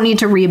 So you don't need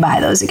to rebuy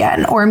those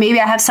again. Or maybe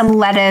I have some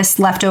lettuce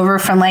left over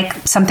from like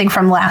something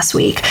from last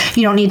week.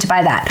 You don't need to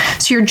buy that.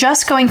 So you're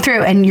just going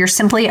through and you're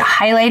simply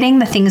highlighting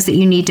the things that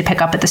you need to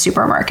pick up at the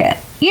supermarket.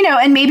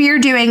 And maybe you're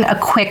doing a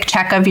quick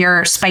check of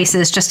your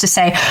spices just to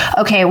say,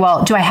 okay,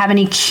 well, do I have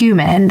any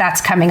cumin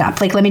that's coming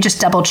up? Like, let me just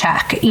double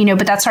check,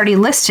 but that's already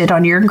listed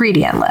on your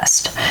ingredient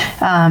list,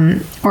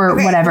 or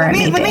whatever it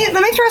may be. Let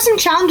me throw some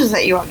challenges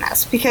at you on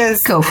this,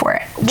 because go for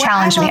it.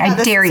 Challenge me.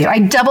 I dare you. I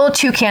double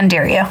toucan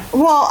dare you.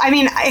 Well, I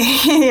mean,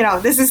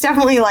 this is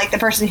definitely like the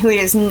person who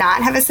does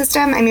not have a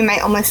system. I mean, my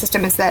only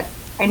system is that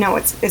I know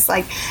it's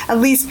like, at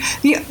least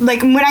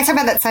like when I talk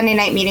about that Sunday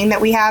night meeting that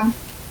we have,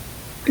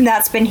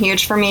 that's been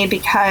huge for me,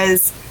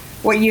 because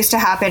what used to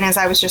happen is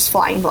I was just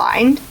flying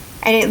blind.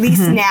 And at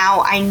least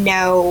now I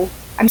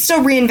I'm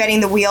still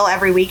reinventing the wheel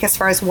every week as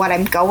far as what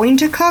I'm going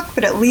to cook,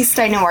 but at least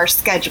I know our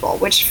schedule,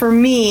 which for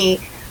me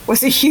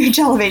was a huge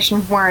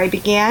elevation from where I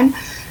began.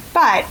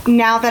 But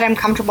now that I'm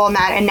comfortable in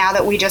that, and now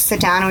that we just sit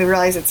down and we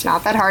realize it's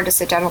not that hard to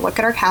sit down and look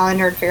at our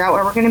calendar and figure out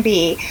where we're going to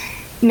be,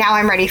 now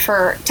I'm ready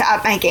to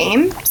up my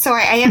game. So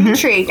I am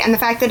intrigued. And the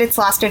fact that it's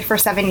lasted for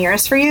 7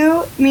 years for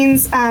you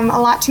means a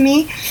lot to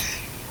me.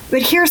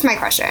 But here's my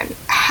question.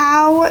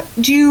 How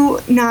do you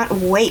not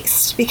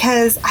waste?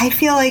 Because I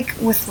feel like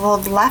with the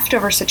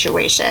leftover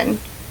situation,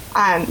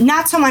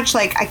 not so much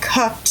like I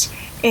cooked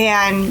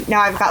and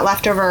now I've got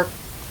leftover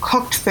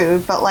cooked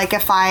food, but like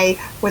if I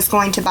was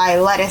going to buy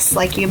lettuce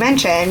like you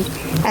mentioned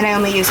and I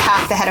only use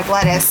half the head of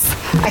lettuce,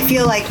 I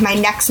feel like my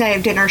next night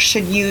of dinner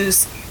should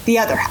use the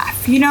other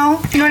half. You know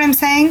what I'm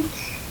saying?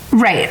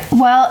 Right.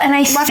 Well, and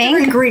I leftover think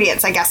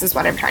ingredients, I guess, is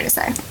what I'm trying to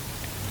say.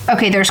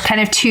 Okay, there's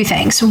kind of two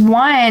things.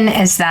 One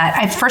is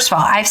that first of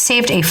all, I've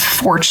saved a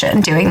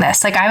fortune doing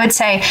this. Like I would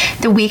say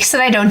the weeks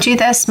that I don't do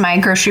this, my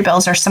grocery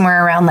bills are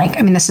somewhere around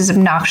this is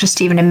obnoxious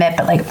to even admit,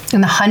 but like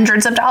in the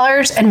hundreds of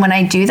dollars. And when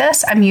I do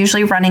this, I'm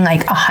usually running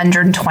like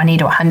 $120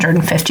 to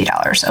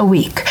 $150 a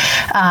week,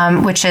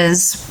 which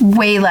is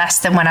way less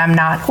than when I'm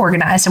not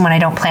organized and when I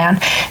don't plan.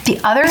 The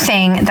other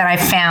thing that I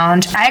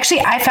found,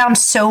 I found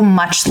so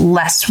much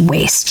less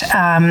waste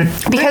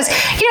because,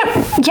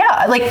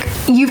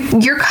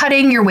 you're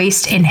cutting your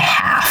waste in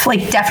half,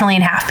 like definitely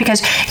in half,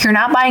 because you're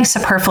not buying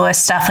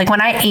superfluous stuff. Like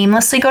when I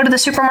aimlessly go to the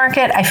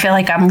supermarket, I feel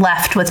like I'm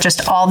left with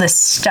just all this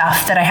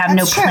stuff that I have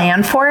no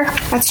plan for.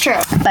 That's true.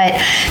 But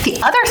the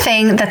other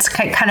thing that's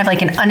kind of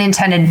like an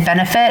unintended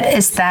benefit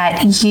is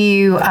that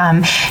you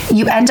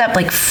end up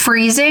like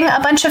freezing a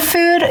bunch of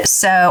food.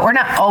 So, or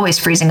not always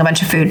freezing a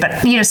bunch of food,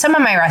 but some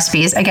of my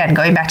recipes, again,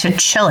 going back to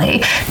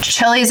chili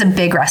is a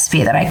big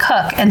recipe that I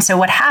cook. And so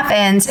what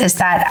happens is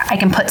that I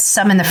can put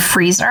some in the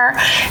freezer,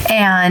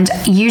 and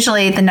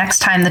usually the next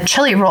time the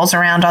chili rolls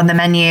around on the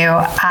menu,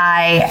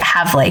 I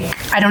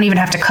don't even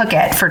have to cook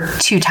it for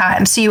 2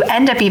 times. So you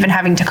end up even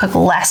having to cook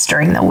less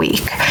during the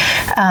week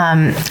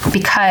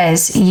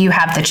because you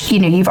have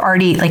you've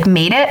already like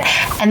made it.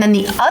 And then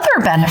the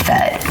other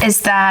benefit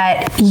is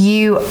that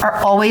you are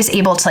always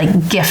able to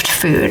like gift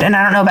food. And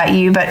I don't know about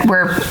you, but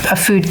we're a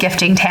food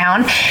gifting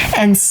town.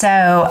 And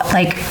so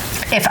like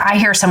if I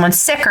hear someone's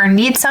sick or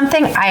needs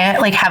something, I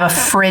like have a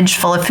fridge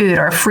full of food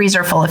or a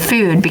freezer full of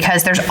food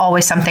because there's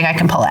always something I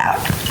can pull out.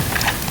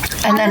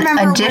 And I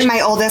remember when my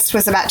oldest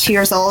was about 2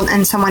 years old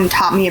and someone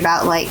taught me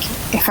about like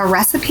if a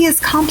recipe is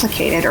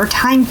complicated or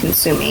time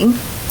consuming,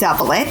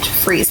 double it,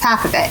 freeze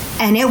half of it.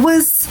 And it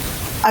was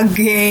a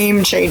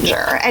game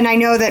changer. And I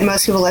know that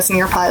most people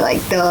listening are probably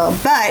like, duh.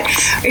 But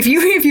if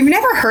you've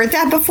never heard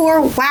that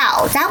before,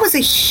 wow, that was a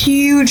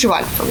huge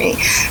one for me.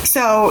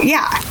 So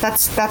yeah,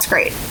 that's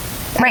great.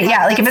 Right,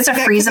 yeah, like if it's a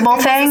freezable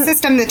thing. If it's a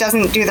system that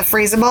doesn't do the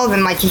freezable,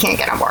 then like you can't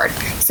get on board.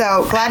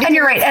 So glad. And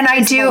you're right, and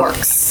I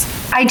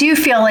do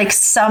feel like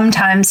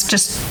sometimes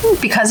just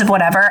because of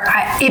whatever,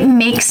 it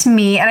makes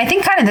me, and I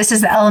think kind of this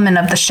is the element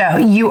of the show.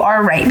 You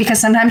are right, because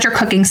sometimes you're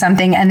cooking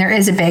something and there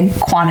is a big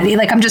quantity.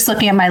 Like I'm just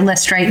looking at my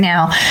list right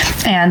now,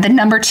 and the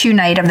number 2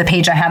 night of the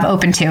page I have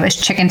open to is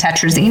chicken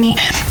tetrazzini,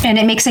 and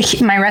it makes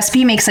my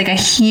recipe makes like a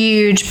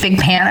huge big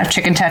pan of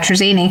chicken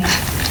tetrazzini.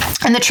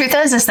 And the truth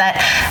is that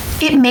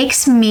it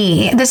makes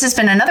me, this has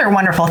been another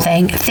wonderful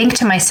thing, think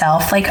to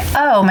myself like,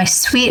 oh, my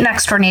sweet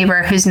next door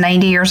neighbor who's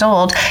 90 years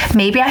old,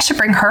 maybe I should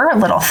bring her a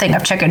little thing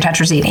of chicken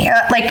tetrazzini.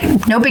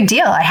 Like, no big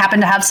deal. I happen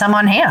to have some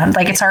on hand.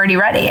 Like, it's already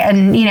ready.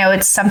 And,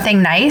 it's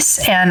something nice,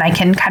 and I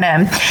can kind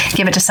of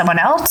give it to someone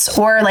else.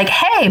 Or like,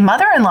 hey,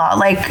 mother-in-law,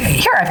 like,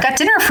 here, I've got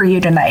dinner for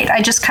you tonight.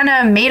 I just kind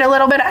of made a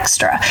little bit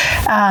extra.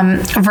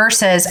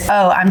 Versus,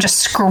 oh, I'm just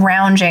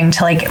scrounging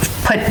to like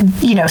put,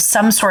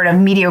 some sort of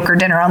mediocre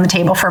dinner on the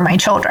table for my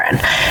children.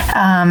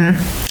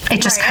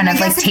 It just kind of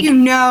like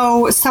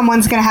if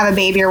someone's going to have a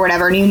baby or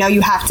whatever, and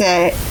you have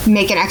to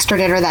make an extra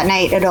dinner that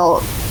night,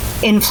 it'll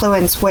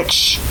influence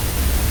which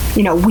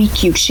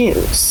week you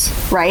choose,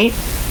 right?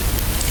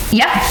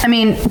 Yeah, I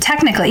mean,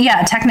 technically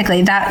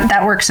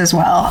that works as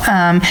well.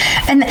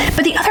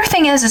 But the other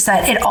thing is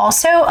that it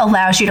also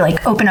allows you to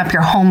like open up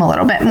your home a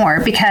little bit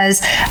more,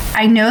 because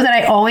I know that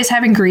I always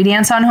have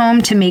ingredients on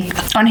hand to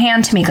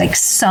make like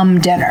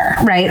some dinner,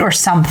 right, or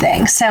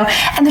something. So,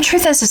 and the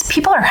truth is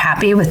people are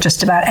happy with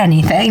just about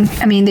anything.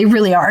 I mean, they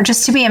really are.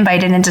 Just to be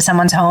invited into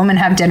someone's home and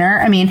have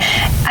dinner. I mean,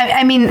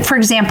 for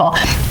example,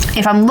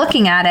 if I'm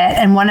looking at it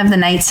and one of the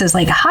nights is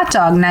like hot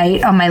dog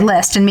night on my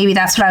list, and maybe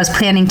that's what I was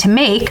planning to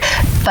make,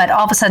 but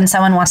all of a sudden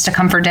someone wants to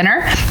come for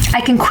dinner,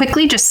 I can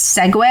quickly just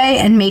segue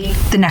and make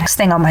the next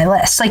thing on my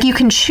list. Like you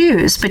can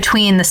choose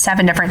between the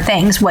 7 different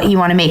things what you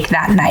want to make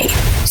that night.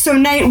 So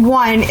night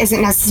 1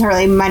 isn't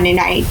necessarily Monday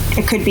night.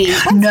 It could be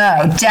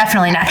No,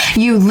 definitely not.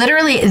 You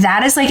literally,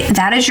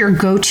 that is your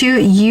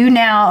go-to. You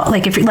now,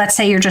 like if let's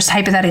say you're just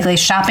hypothetically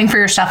shopping for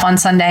your stuff on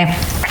Sunday,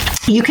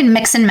 you can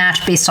mix and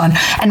match based on,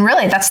 and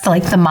really that's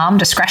the mom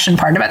discretion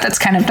part of it. That's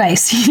kind of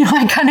nice.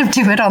 I kind of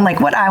do it on like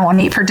what I want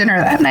to eat for dinner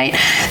that night.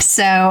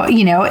 So,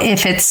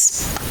 if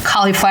it's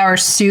cauliflower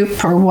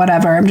soup or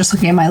whatever, I'm just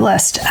looking at my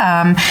list.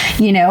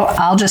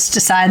 I'll just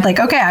decide like,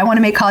 okay, I want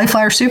to make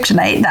cauliflower soup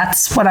tonight.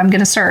 That's what I'm going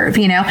to serve,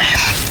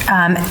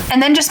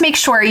 and then just make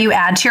sure you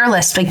add to your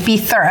list, like be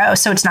thorough.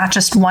 So it's not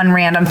just one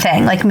random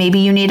thing. Like maybe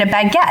you need a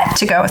baguette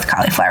to go with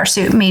cauliflower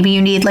soup. Maybe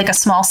you need like a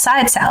small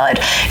side salad,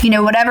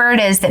 whatever it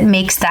is that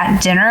makes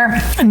that dinner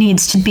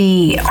needs to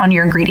be on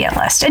your ingredient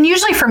list. And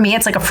usually for me,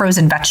 it's like a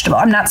frozen vegetable.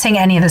 I'm not saying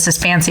any of this is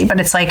fancy, but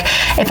it's like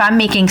if I'm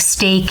making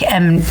steak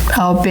and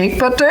a baked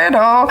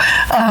potato,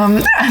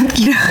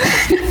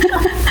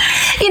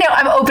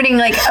 I'm opening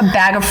like a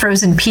bag of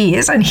frozen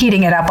peas and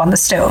heating it up on the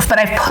stove. But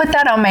I've put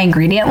that on my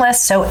ingredient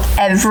list, so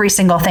every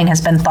single thing has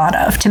been thought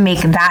of to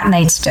make that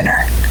night's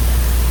dinner.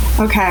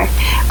 Okay.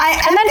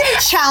 I'm going to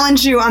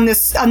challenge you on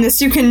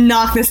this. You can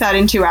knock this out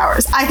in 2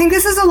 hours. I think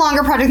this is a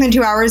longer project than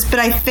 2 hours, but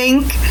I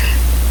think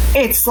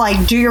it's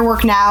like, do your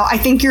work now. I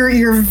think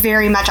you're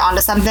very much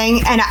onto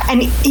something. And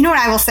what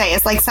I will say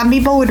is like some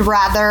people would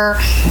rather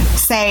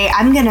say,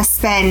 I'm going to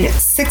spend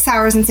 6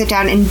 hours and sit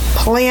down and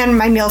plan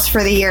my meals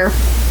for the year.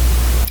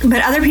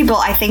 But other people,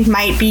 I think,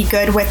 might be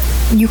good with,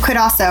 you could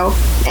also,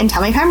 and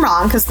tell me if I'm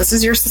wrong, because this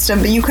is your system,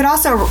 but you could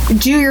also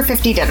do your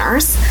 50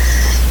 dinners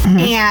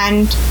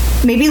and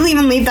maybe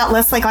even leave that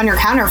list like on your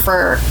counter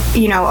for,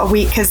 a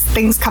week, because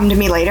things come to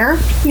me later,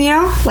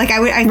 Like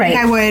I think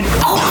I would,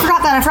 I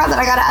forgot that,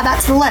 I got to add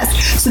that to the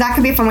list. So that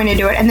could be a fun way to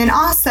do it. And then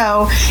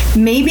also,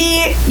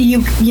 maybe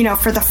you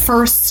for the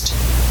first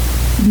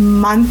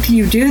month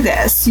you do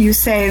this, you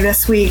say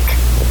this week,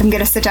 I'm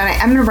going to sit down,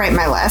 I'm going to write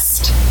my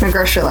list, my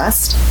grocery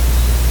list.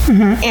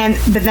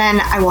 But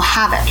then I will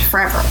have it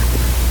forever.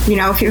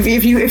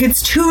 If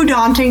it's too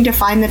daunting to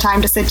find the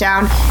time to sit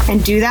down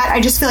and do that,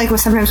 I just feel like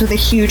sometimes with a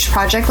huge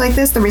project like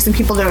this, the reason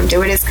people don't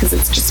do it is because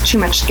it's just too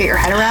much to get your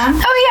head around.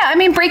 Oh yeah, I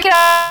mean, break it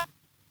up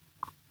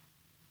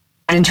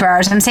in 2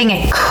 hours. I'm saying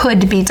it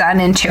could be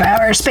done in 2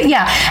 hours, but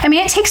yeah, I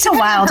mean, it takes a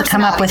while to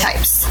come up with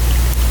types.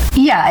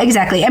 Yeah,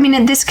 exactly. I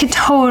mean, this could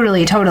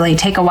totally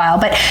take a while,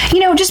 but,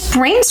 just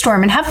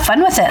brainstorm and have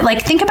fun with it.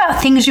 Like, think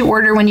about things you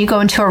order when you go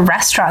into a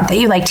restaurant that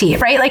you like to eat,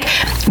 right? Like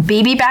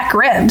baby back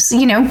ribs,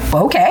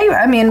 okay.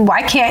 I mean,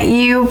 why can't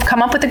you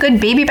come up with a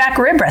good baby back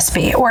rib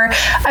recipe? Or,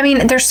 I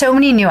mean, there's so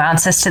many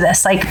nuances to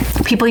this. Like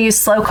people use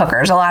slow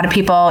cookers. A lot of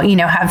people,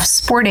 have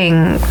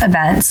sporting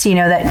events,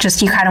 that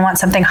just, you kind of want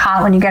something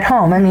hot when you get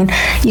home. I mean,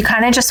 you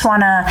kind of just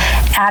want to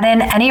add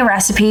in any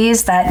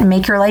recipes that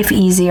make your life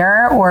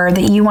easier or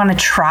that you want to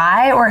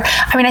try. Or,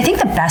 I mean, I think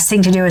the best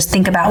thing to do is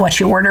think about what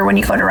you order when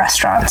you go to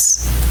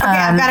restaurants. Okay,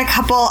 I've got a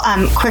couple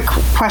quick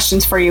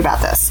questions for you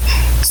about this.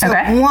 So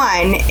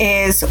one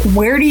is,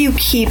 where do you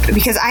keep,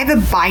 because I have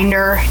a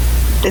binder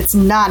that's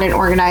not an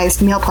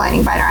organized meal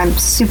planning binder. I'm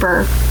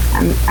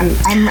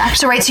actually...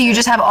 So, right, so you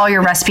just have all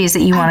your recipes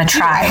that you want to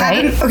try,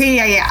 right? Okay,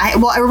 yeah.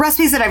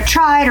 Recipes that I've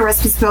tried, or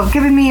recipes people have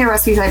given me, or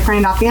recipes I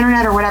printed off the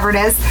internet, or whatever it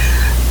is.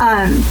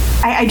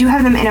 I do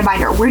have them in a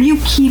binder. Where do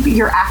you keep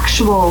your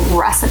actual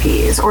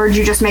recipes? Or do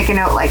you just make a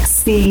note like,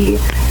 see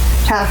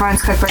Tyler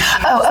Farnes cookbook?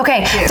 Oh,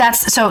 okay.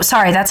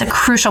 That's a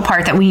crucial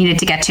part that we needed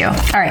to get to.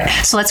 All right,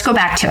 so let's go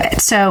back to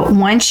it. So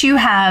once you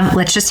have,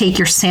 let's just take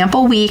your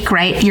sample week,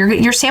 right?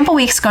 Your sample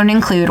week's going to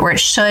include, or it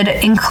should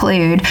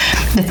include,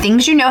 the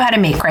things you know how to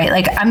make, right?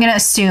 Like, I'm going to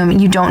assume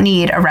you don't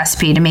need a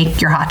recipe to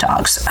make your hot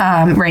dogs,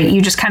 right?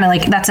 You just kind of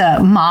like, that's a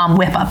mom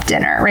whip up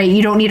dinner, right?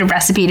 You don't need a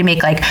recipe to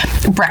make like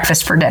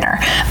breakfast for dinner.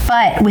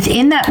 But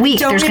within that week,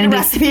 there's going to be a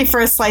recipe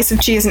for a slice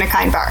of cheese and a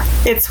kind bar.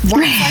 It's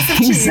one slice of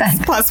cheese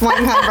plus one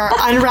kind bar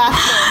unwrapped.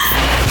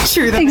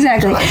 True.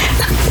 Exactly.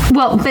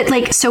 Well, but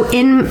like, so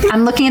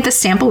I'm looking at the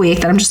sample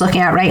week that I'm just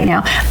looking at right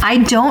now. I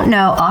don't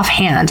know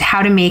offhand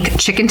how to make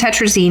chicken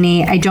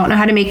tetrazzini. I don't know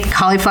how to make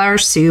cauliflower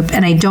soup,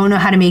 and I don't know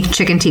how to make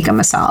chicken tikka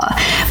masala.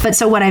 But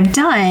so what I've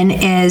done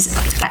is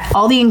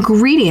all the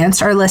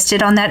ingredients are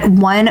listed on that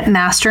one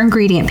master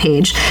ingredient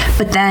page,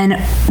 but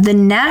then the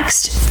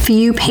next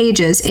few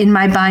pages in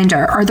my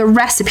binder are the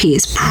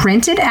recipes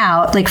printed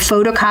out, like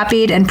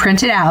photocopied and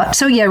printed out.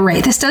 So yeah,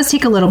 right. This does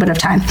take a little bit of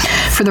time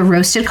for the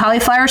roasted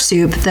cauliflower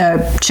soup,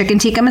 the chicken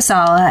tikka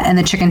masala, and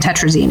the chicken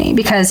tetrazzini,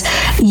 because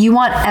you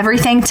want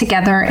everything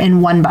together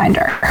in one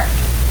binder,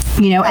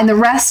 and the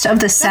rest of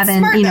the seven,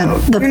 smart,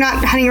 you're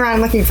not hunting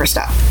around looking for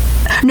stuff.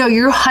 No,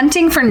 you're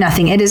hunting for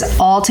nothing. It is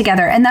all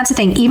together. And that's the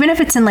thing. Even if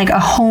it's in like a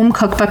home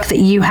cookbook that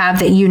you have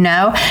that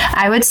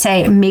I would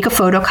say make a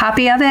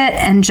photocopy of it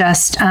and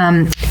just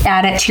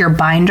add it to your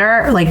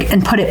binder,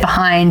 and put it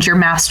behind your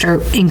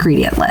master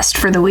ingredient list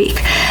for the week.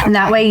 Okay. And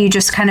that way you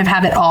just kind of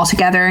have it all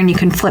together and you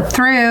can flip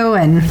through,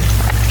 and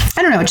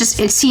I don't know, it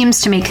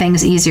seems to make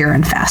things easier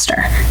and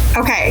faster.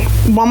 Okay,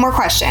 one more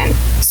question.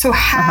 So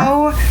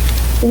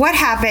what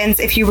happens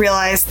if you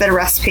realize that a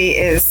recipe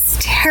is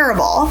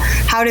terrible?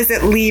 How does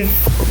it leave?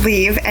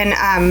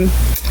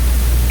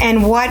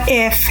 And what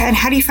if? And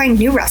how do you find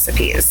new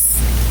recipes?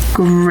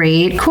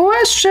 Great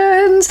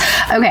questions.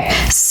 Okay,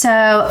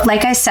 so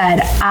like I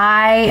said,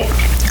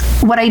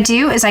 what I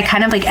do is I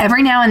kind of like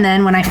every now and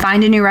then when I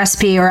find a new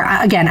recipe, or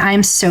again,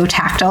 I'm so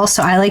tactile,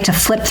 so I like to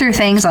flip through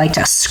things. I like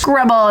to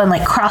scribble and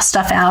like cross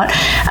stuff out.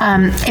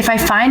 If I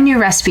find new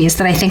recipes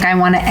that I think I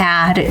want to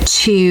add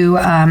to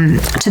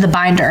the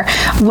binder,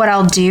 what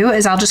I'll do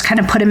is I'll just kind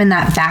of put them in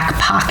that back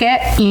pocket,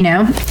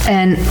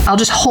 and I'll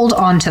just hold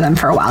on to them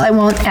for a while. I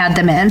won't add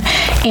them in.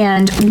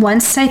 And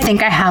once I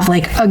think I have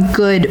like a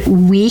good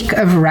week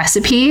of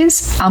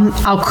recipes,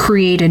 I'll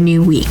create a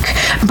new week.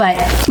 But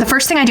the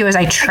first thing I do is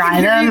I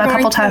try them a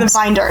couple times. The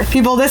binder.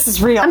 People, this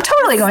is real. I'm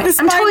totally going. This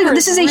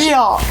is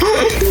real.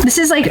 This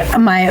is like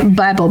my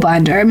Bible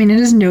binder. I mean, it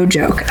is no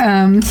joke.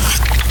 For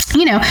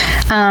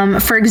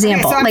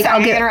example, okay, so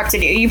I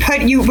interrupted you.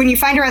 When you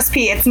find a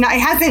recipe, it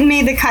hasn't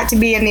made the cut to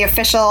be in the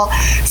official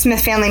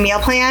Smith Family Meal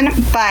Plan,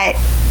 but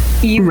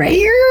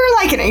you're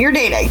liking it. You're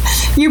dating.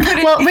 You put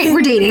it. Well, right,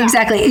 we're dating.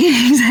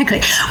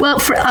 Exactly. Well,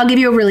 I'll give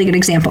you a really good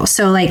example.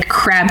 So, like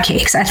crab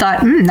cakes, I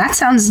thought that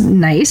sounds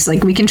nice.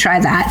 Like we can try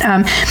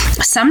that.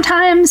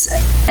 Sometimes,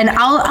 and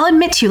I'll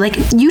admit to you, like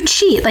you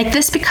cheat. Like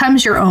this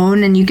becomes your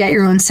own, and you get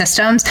your own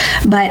systems.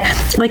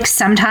 But like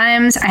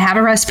sometimes I have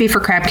a recipe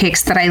for crab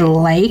cakes that I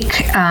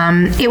like.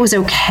 It was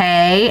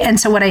okay, and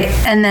so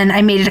then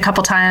I made it a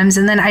couple times,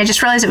 and then I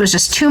just realized it was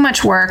just too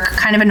much work,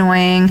 kind of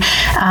annoying.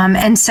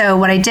 And so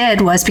what I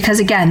did was, because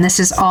again, this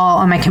is all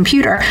on my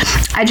computer,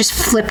 I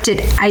just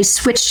I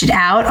switched it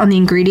out on the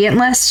ingredient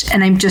list,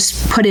 and I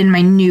just put in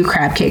my new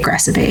crab cake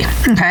recipe.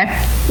 Okay.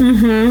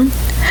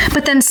 Mm-hmm.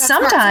 But then that's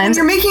sometimes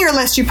so when you're making your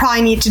list, you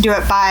probably need to do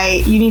it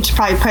you need to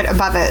probably put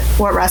above it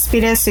what recipe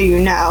it is, so you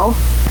know.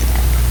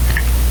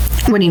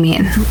 What do you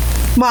mean?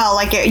 Well,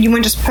 like you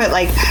wouldn't just put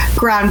like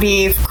ground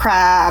beef,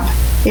 crab.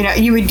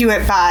 You would do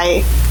it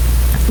by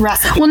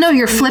recipe. Well, no,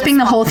 you're flipping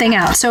the whole thing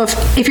out. So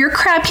if your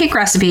crab cake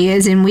recipe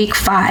is in week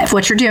 5,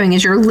 what you're doing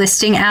is you're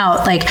listing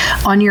out, like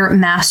on your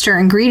master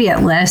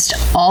ingredient list,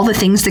 all the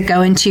things that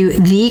go into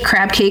the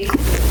crab cake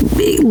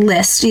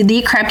list,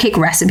 the crab cake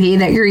recipe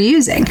that you're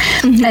using.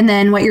 Mm-hmm. And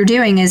then what you're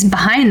doing is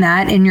behind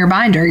that in your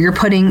binder, you're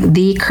putting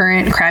the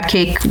current crab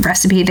cake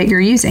recipe that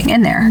you're using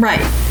in there.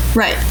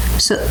 Right.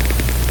 So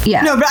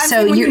yeah. No, but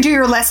when you do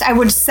your list, I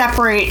would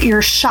separate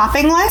your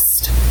shopping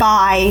list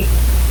by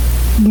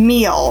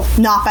meal,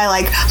 not by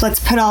like, let's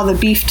put all the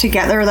beef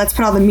together, let's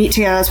put all the meat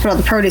together, let's put all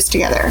the produce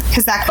together.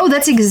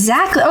 That's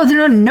exactly.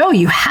 No,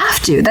 you have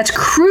to. That's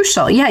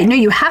crucial. Yeah, no,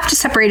 you have to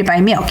separate it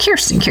by meal.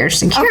 Kirsten. Okay,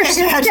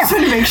 I just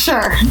want to make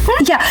sure.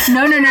 Yeah,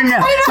 no. I didn't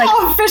know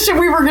how efficient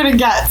we were going to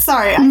get.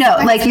 Sorry. No,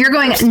 like you're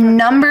going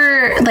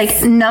number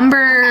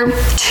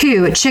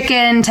 2,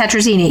 chicken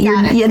tetrazzini.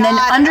 And then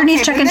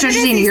underneath chicken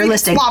tetrazzini, you're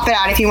listing. Swap it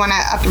out if you want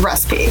to up the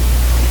recipe.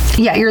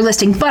 Yeah, you're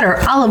listing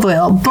butter, olive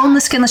oil,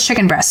 boneless, skinless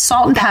chicken breast,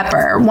 salt and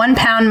pepper, 1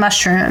 pound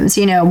mushrooms,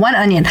 1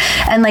 onion.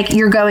 And like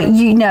you're going,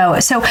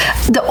 so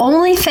the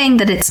only thing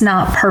that it's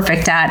not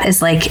perfect at is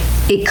like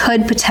it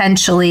could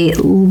potentially,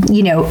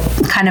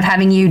 kind of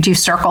having you do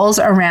circles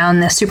around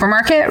the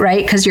supermarket,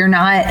 right? Because you're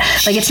not,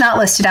 like it's not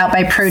listed out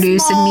by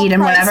produce and meat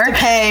and whatever. To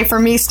pay for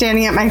me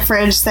standing at my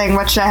fridge saying,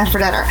 what should I have for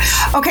dinner?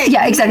 Okay.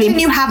 Yeah, exactly.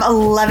 You have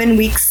 11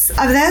 weeks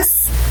of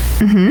this.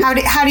 Mm-hmm.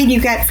 How did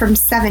you get from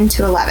 7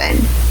 to 11?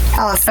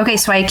 Tell us. Okay,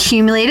 so I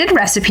accumulated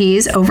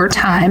recipes over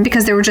time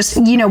because there were just,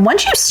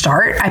 once you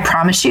start, I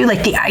promise you,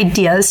 like the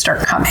ideas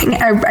start coming.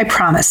 I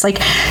promise. Like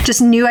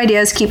just new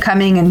ideas keep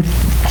coming and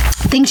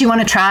things you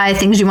want to try,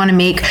 things you want to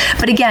make.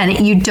 But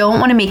again, you don't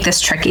want to make this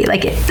tricky.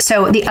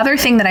 So the other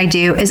thing that I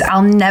do is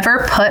I'll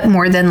never put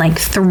more than like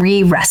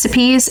 3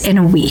 recipes in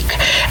a week.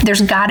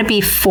 There's got to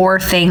be 4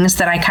 things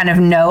that I kind of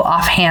know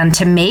offhand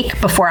to make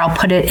before I'll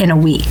put it in a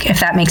week, if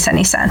that makes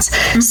any sense.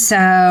 Mm-hmm. So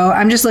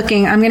I'm just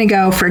looking, I'm going to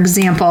go, for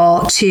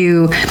example, to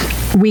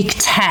week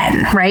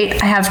 10,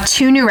 right? I have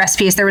 2 new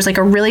recipes. There was like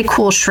a really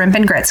cool shrimp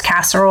and grits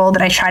casserole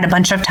that I tried a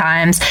bunch of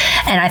times.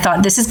 And I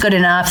thought this is good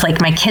enough.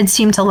 Like my kids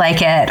seem to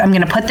like it. I'm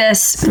going to put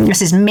this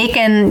is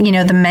making,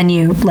 the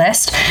menu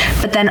list.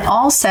 But then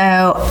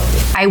also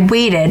I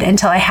waited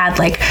until I had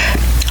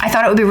I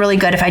thought it would be really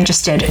good if I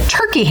just did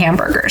turkey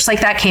hamburgers.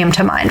 Like that came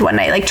to mind one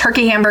night, like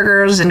turkey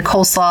hamburgers and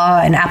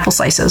coleslaw and apple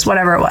slices,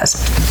 whatever it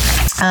was.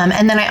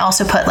 And then I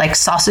also put like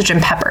sausage and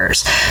peppers.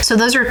 So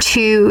those are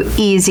 2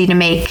 easy to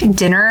make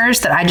dinners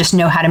that I just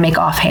know how to make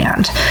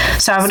offhand.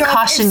 So I would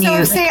caution you.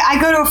 So say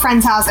I go to a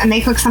friend's house and they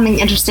cook something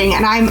interesting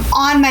and I'm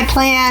on my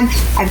plan,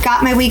 I've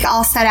got my week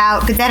all set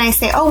out, but then I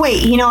say, oh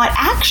wait, you know what?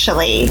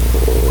 Actually,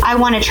 I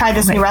want to try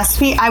this new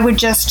recipe. I would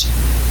just,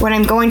 when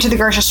I'm going to the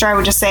grocery store, I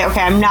would just say,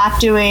 okay, I'm not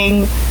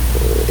doing...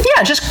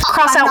 Yeah, just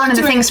cross out one of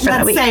the things for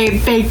the week.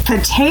 Let's say baked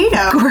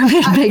potatoes.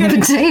 Gourmet baked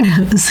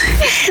potatoes.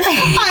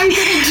 I'm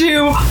going to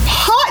do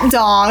hot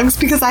dogs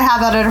because I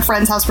had that at a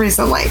friend's house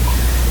recently.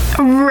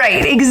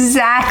 Right,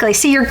 exactly.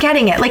 See, you're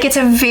getting it. Like, it's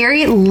a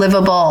very,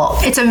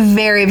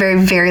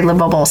 very, very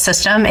livable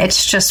system.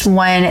 It's just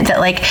one that,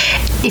 like,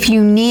 if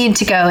you need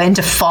to go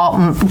into default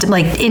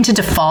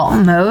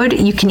mode,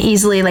 you can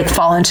easily, like,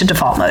 fall into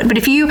default mode. But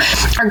if you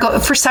are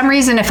for some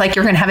reason, if, like,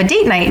 you're going to have a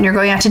date night and you're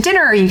going out to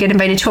dinner or you get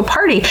invited to a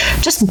party,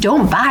 just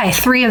don't buy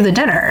 3 of the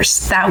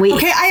dinners that week.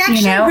 Okay, I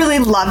actually really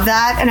love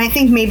that. And I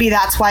think maybe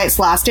that's why it's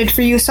lasted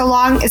for you so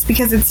long, is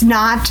because it's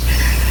not...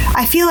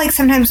 I feel like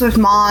sometimes with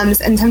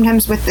moms and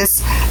sometimes with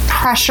this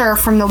pressure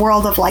from the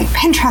world of like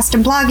Pinterest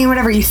and blogging,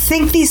 whatever, you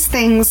think these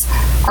things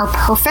are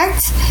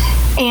perfect,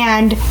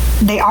 and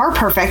they are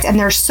perfect and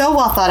they're so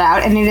well thought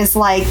out. And it is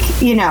like,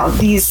 you know,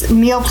 these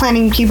meal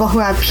planning people who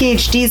have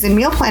PhDs in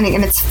meal planning,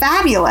 and it's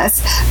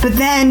fabulous. But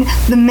then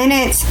the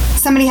minute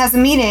somebody has a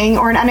meeting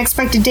or an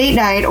unexpected date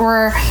night,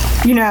 or,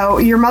 you know,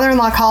 your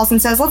mother-in-law calls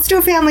and says, let's do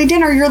a family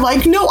dinner, you're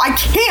like, no, I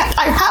can't.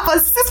 I have a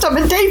system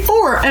in day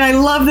 4. And I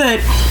love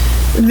that.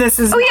 This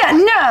is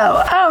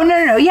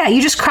no. Yeah,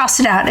 you just crossed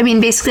it out. I mean,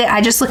 basically,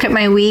 I just look at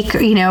my week,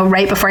 you know,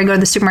 right before I go to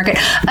the supermarket.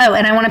 Oh,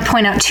 and I want to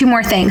point out 2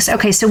 more things.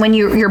 Okay, so when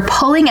you're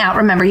pulling out,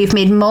 remember, you've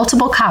made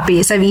multiple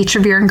copies of each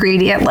of your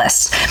ingredient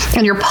lists,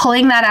 and you're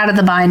pulling that out of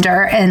the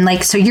binder, and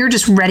like, so you're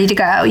just ready to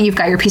go. You've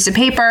got your piece of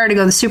paper to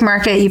go to the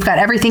supermarket. You've got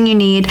everything you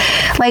need.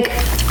 Like,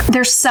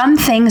 there's some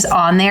things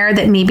on there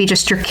that maybe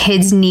just your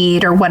kids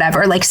need or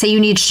whatever. Like, say you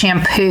need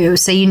shampoo,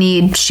 say you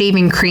need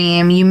shaving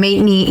cream, you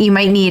might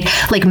need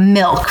like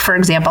milk, for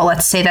example.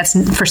 Let's say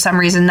that's for some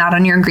reason not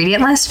on your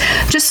ingredient list.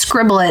 Just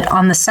scribble it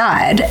on the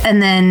side,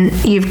 and then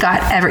you've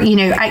got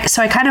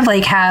so I kind of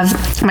like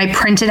have my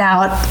printed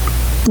out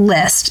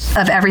list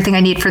of everything I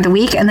need for the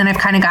week, and then I've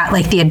kind of got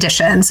like the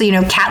additions, so, you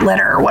know, cat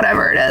litter or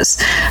whatever it is,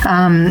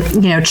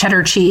 you know,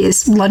 cheddar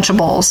cheese,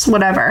 Lunchables,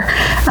 whatever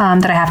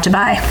that I have to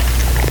buy.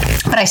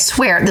 But I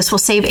swear this will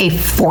save a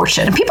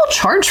fortune. And people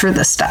charge for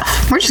this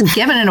stuff. We're just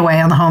giving it away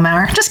on the Home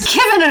Hour. Just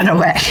giving it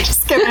away.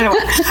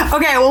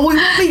 Okay, well,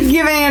 we'll be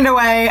giving it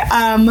away.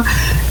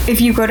 If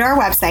you go to our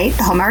website,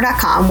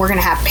 thehomehour.com, we're going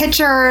to have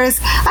pictures.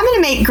 I'm going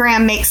to make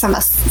Graham make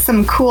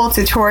some cool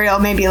tutorial,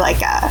 maybe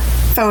like a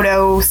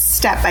photo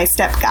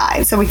step-by-step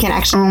guide, so we can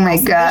actually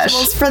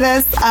visuals for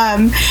this.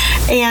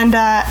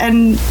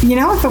 And you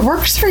know, if it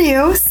works for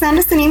you, send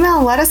us an email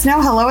and let us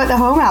know.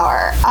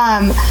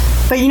 hello@thehomehour.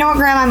 But you know what,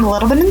 Graham? I'm a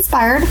little bit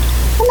inspired.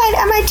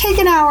 I might take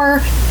an hour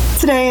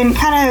today and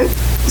kind of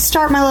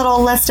start my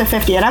little list of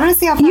 50, and I'm going to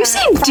see how far. You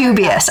seem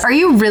dubious. Are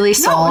you really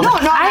sold? No,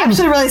 I'm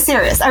actually really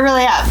serious. I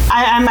really am.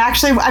 I'm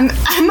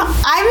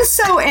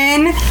so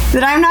in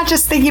that I'm not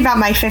just thinking about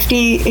my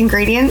 50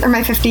 ingredients or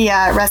my 50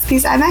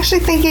 recipes. I'm actually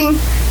thinking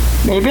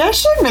maybe I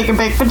should make a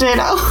baked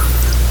potato. I'm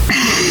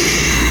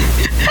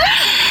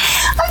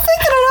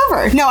thinking it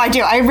over. No, I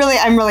do. I'm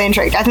really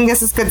intrigued. I think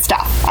this is good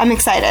stuff. I'm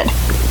excited.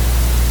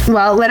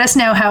 Well, let us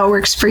know how it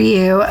works for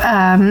you.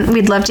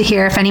 We'd love to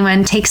hear if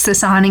anyone takes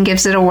this on and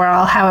gives it a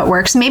whirl, how it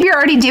works. Maybe you're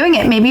already doing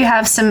it. Maybe you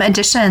have some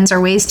additions or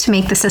ways to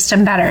make the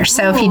system better.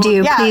 So if you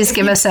do, please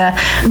give us a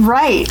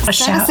shout.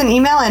 Send us an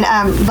email and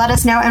let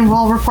us know, and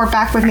we'll report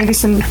back with maybe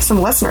some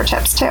listener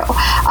tips too.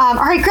 All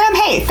right, Graham,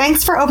 hey,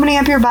 thanks for opening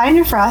up your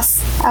binder for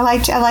us. I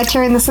liked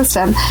hearing the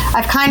system.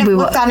 I've kind of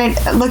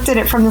looked at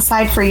it from the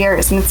side for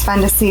years, and it's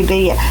fun to see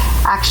the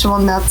actual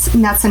nuts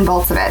and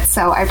bolts of it.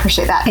 So I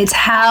appreciate that. It's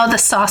how the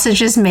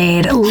sausage is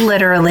made,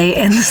 literally,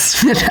 in the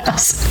Smith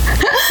house.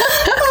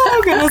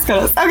 Oh, goodness.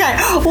 Okay,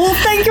 well,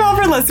 thank you all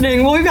for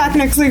listening. We'll be back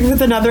next week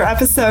with another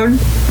episode.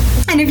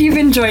 And if you've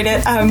enjoyed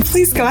it,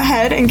 please go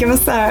ahead and give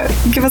us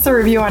a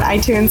review on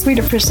iTunes. We'd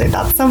appreciate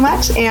that so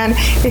much. And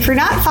if you're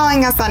not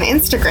following us on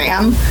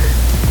Instagram,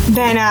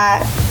 then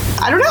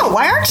I don't know.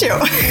 Why aren't you?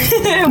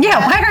 Yeah,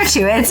 why aren't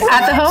you? It's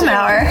at the Home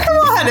Hour. Come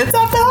on, it's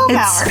at the Home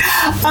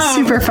Hour.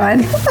 Super fun.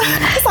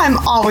 Because I'm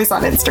always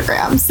on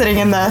Instagram, sitting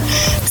in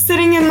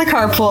the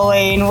carpool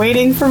lane,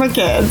 waiting for my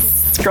kids.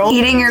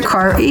 Eating your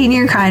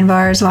Kind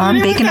bars while I'm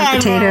baking up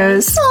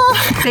potatoes.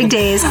 Big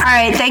days. All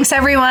right, thanks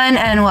everyone,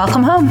 and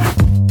welcome home.